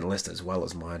 top 10 list as well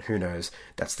as mine. Who knows?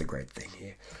 That's the great thing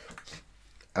here.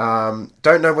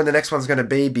 Don't know when the next one's going to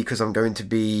be because I'm going to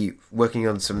be working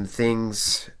on some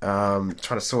things, trying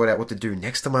to sort out what to do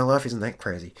next in my life. Isn't that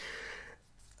crazy?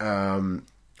 I'm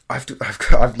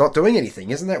not doing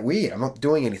anything. Isn't that weird? I'm not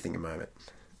doing anything at the moment.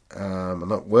 I'm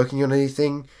not working on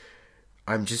anything.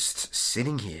 I'm just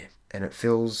sitting here, and it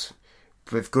feels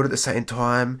both good at the same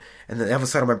time. And the other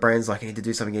side of my brain's like, I need to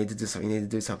do something. I need to do something. I need to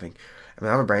do something. And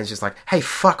the other brain's just like, hey,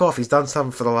 fuck off. He's done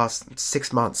something for the last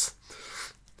 6 months.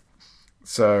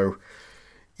 So,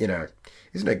 you know,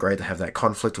 isn't it great to have that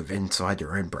conflict with inside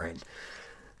your own brain?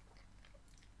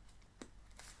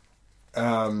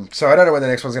 So I don't know when the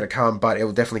next one's going to come, but it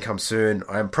will definitely come soon.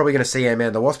 I'm probably going to see Ant-Man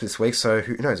and the Wasp this week, so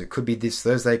who knows? It could be this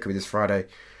Thursday, it could be this Friday.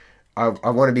 I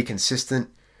want to be consistent.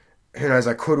 Who knows?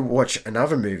 I could watch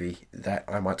another movie that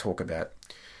I might talk about.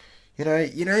 You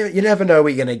never know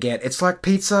what you're going to get. It's like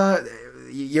pizza.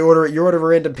 You order a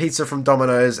random pizza from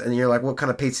Domino's, and you're like, what kind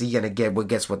of pizza are you going to get? Well,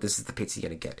 guess what? This is the pizza you're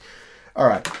going to get. All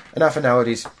right, enough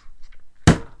analogies.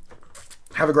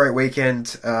 Have a great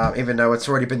weekend, even though it's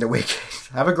already been the weekend.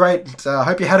 Have a great.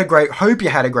 Hope you had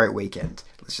a great weekend.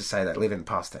 Let's just say that. Live in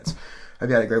past tense. Hope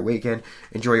you had a great weekend.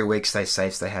 Enjoy your week. Stay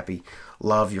safe. Stay happy.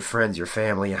 Love your friends, your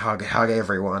family, and hug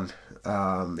everyone.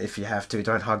 If you have to,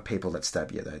 don't hug people that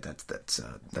stab you though.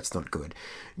 That's not good.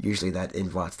 Usually that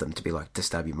invites them to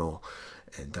stab you more,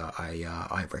 and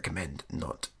I recommend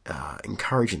not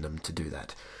encouraging them to do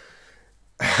that.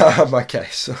 Okay,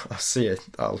 so I'll see you.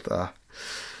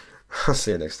 I'll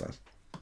see you next time.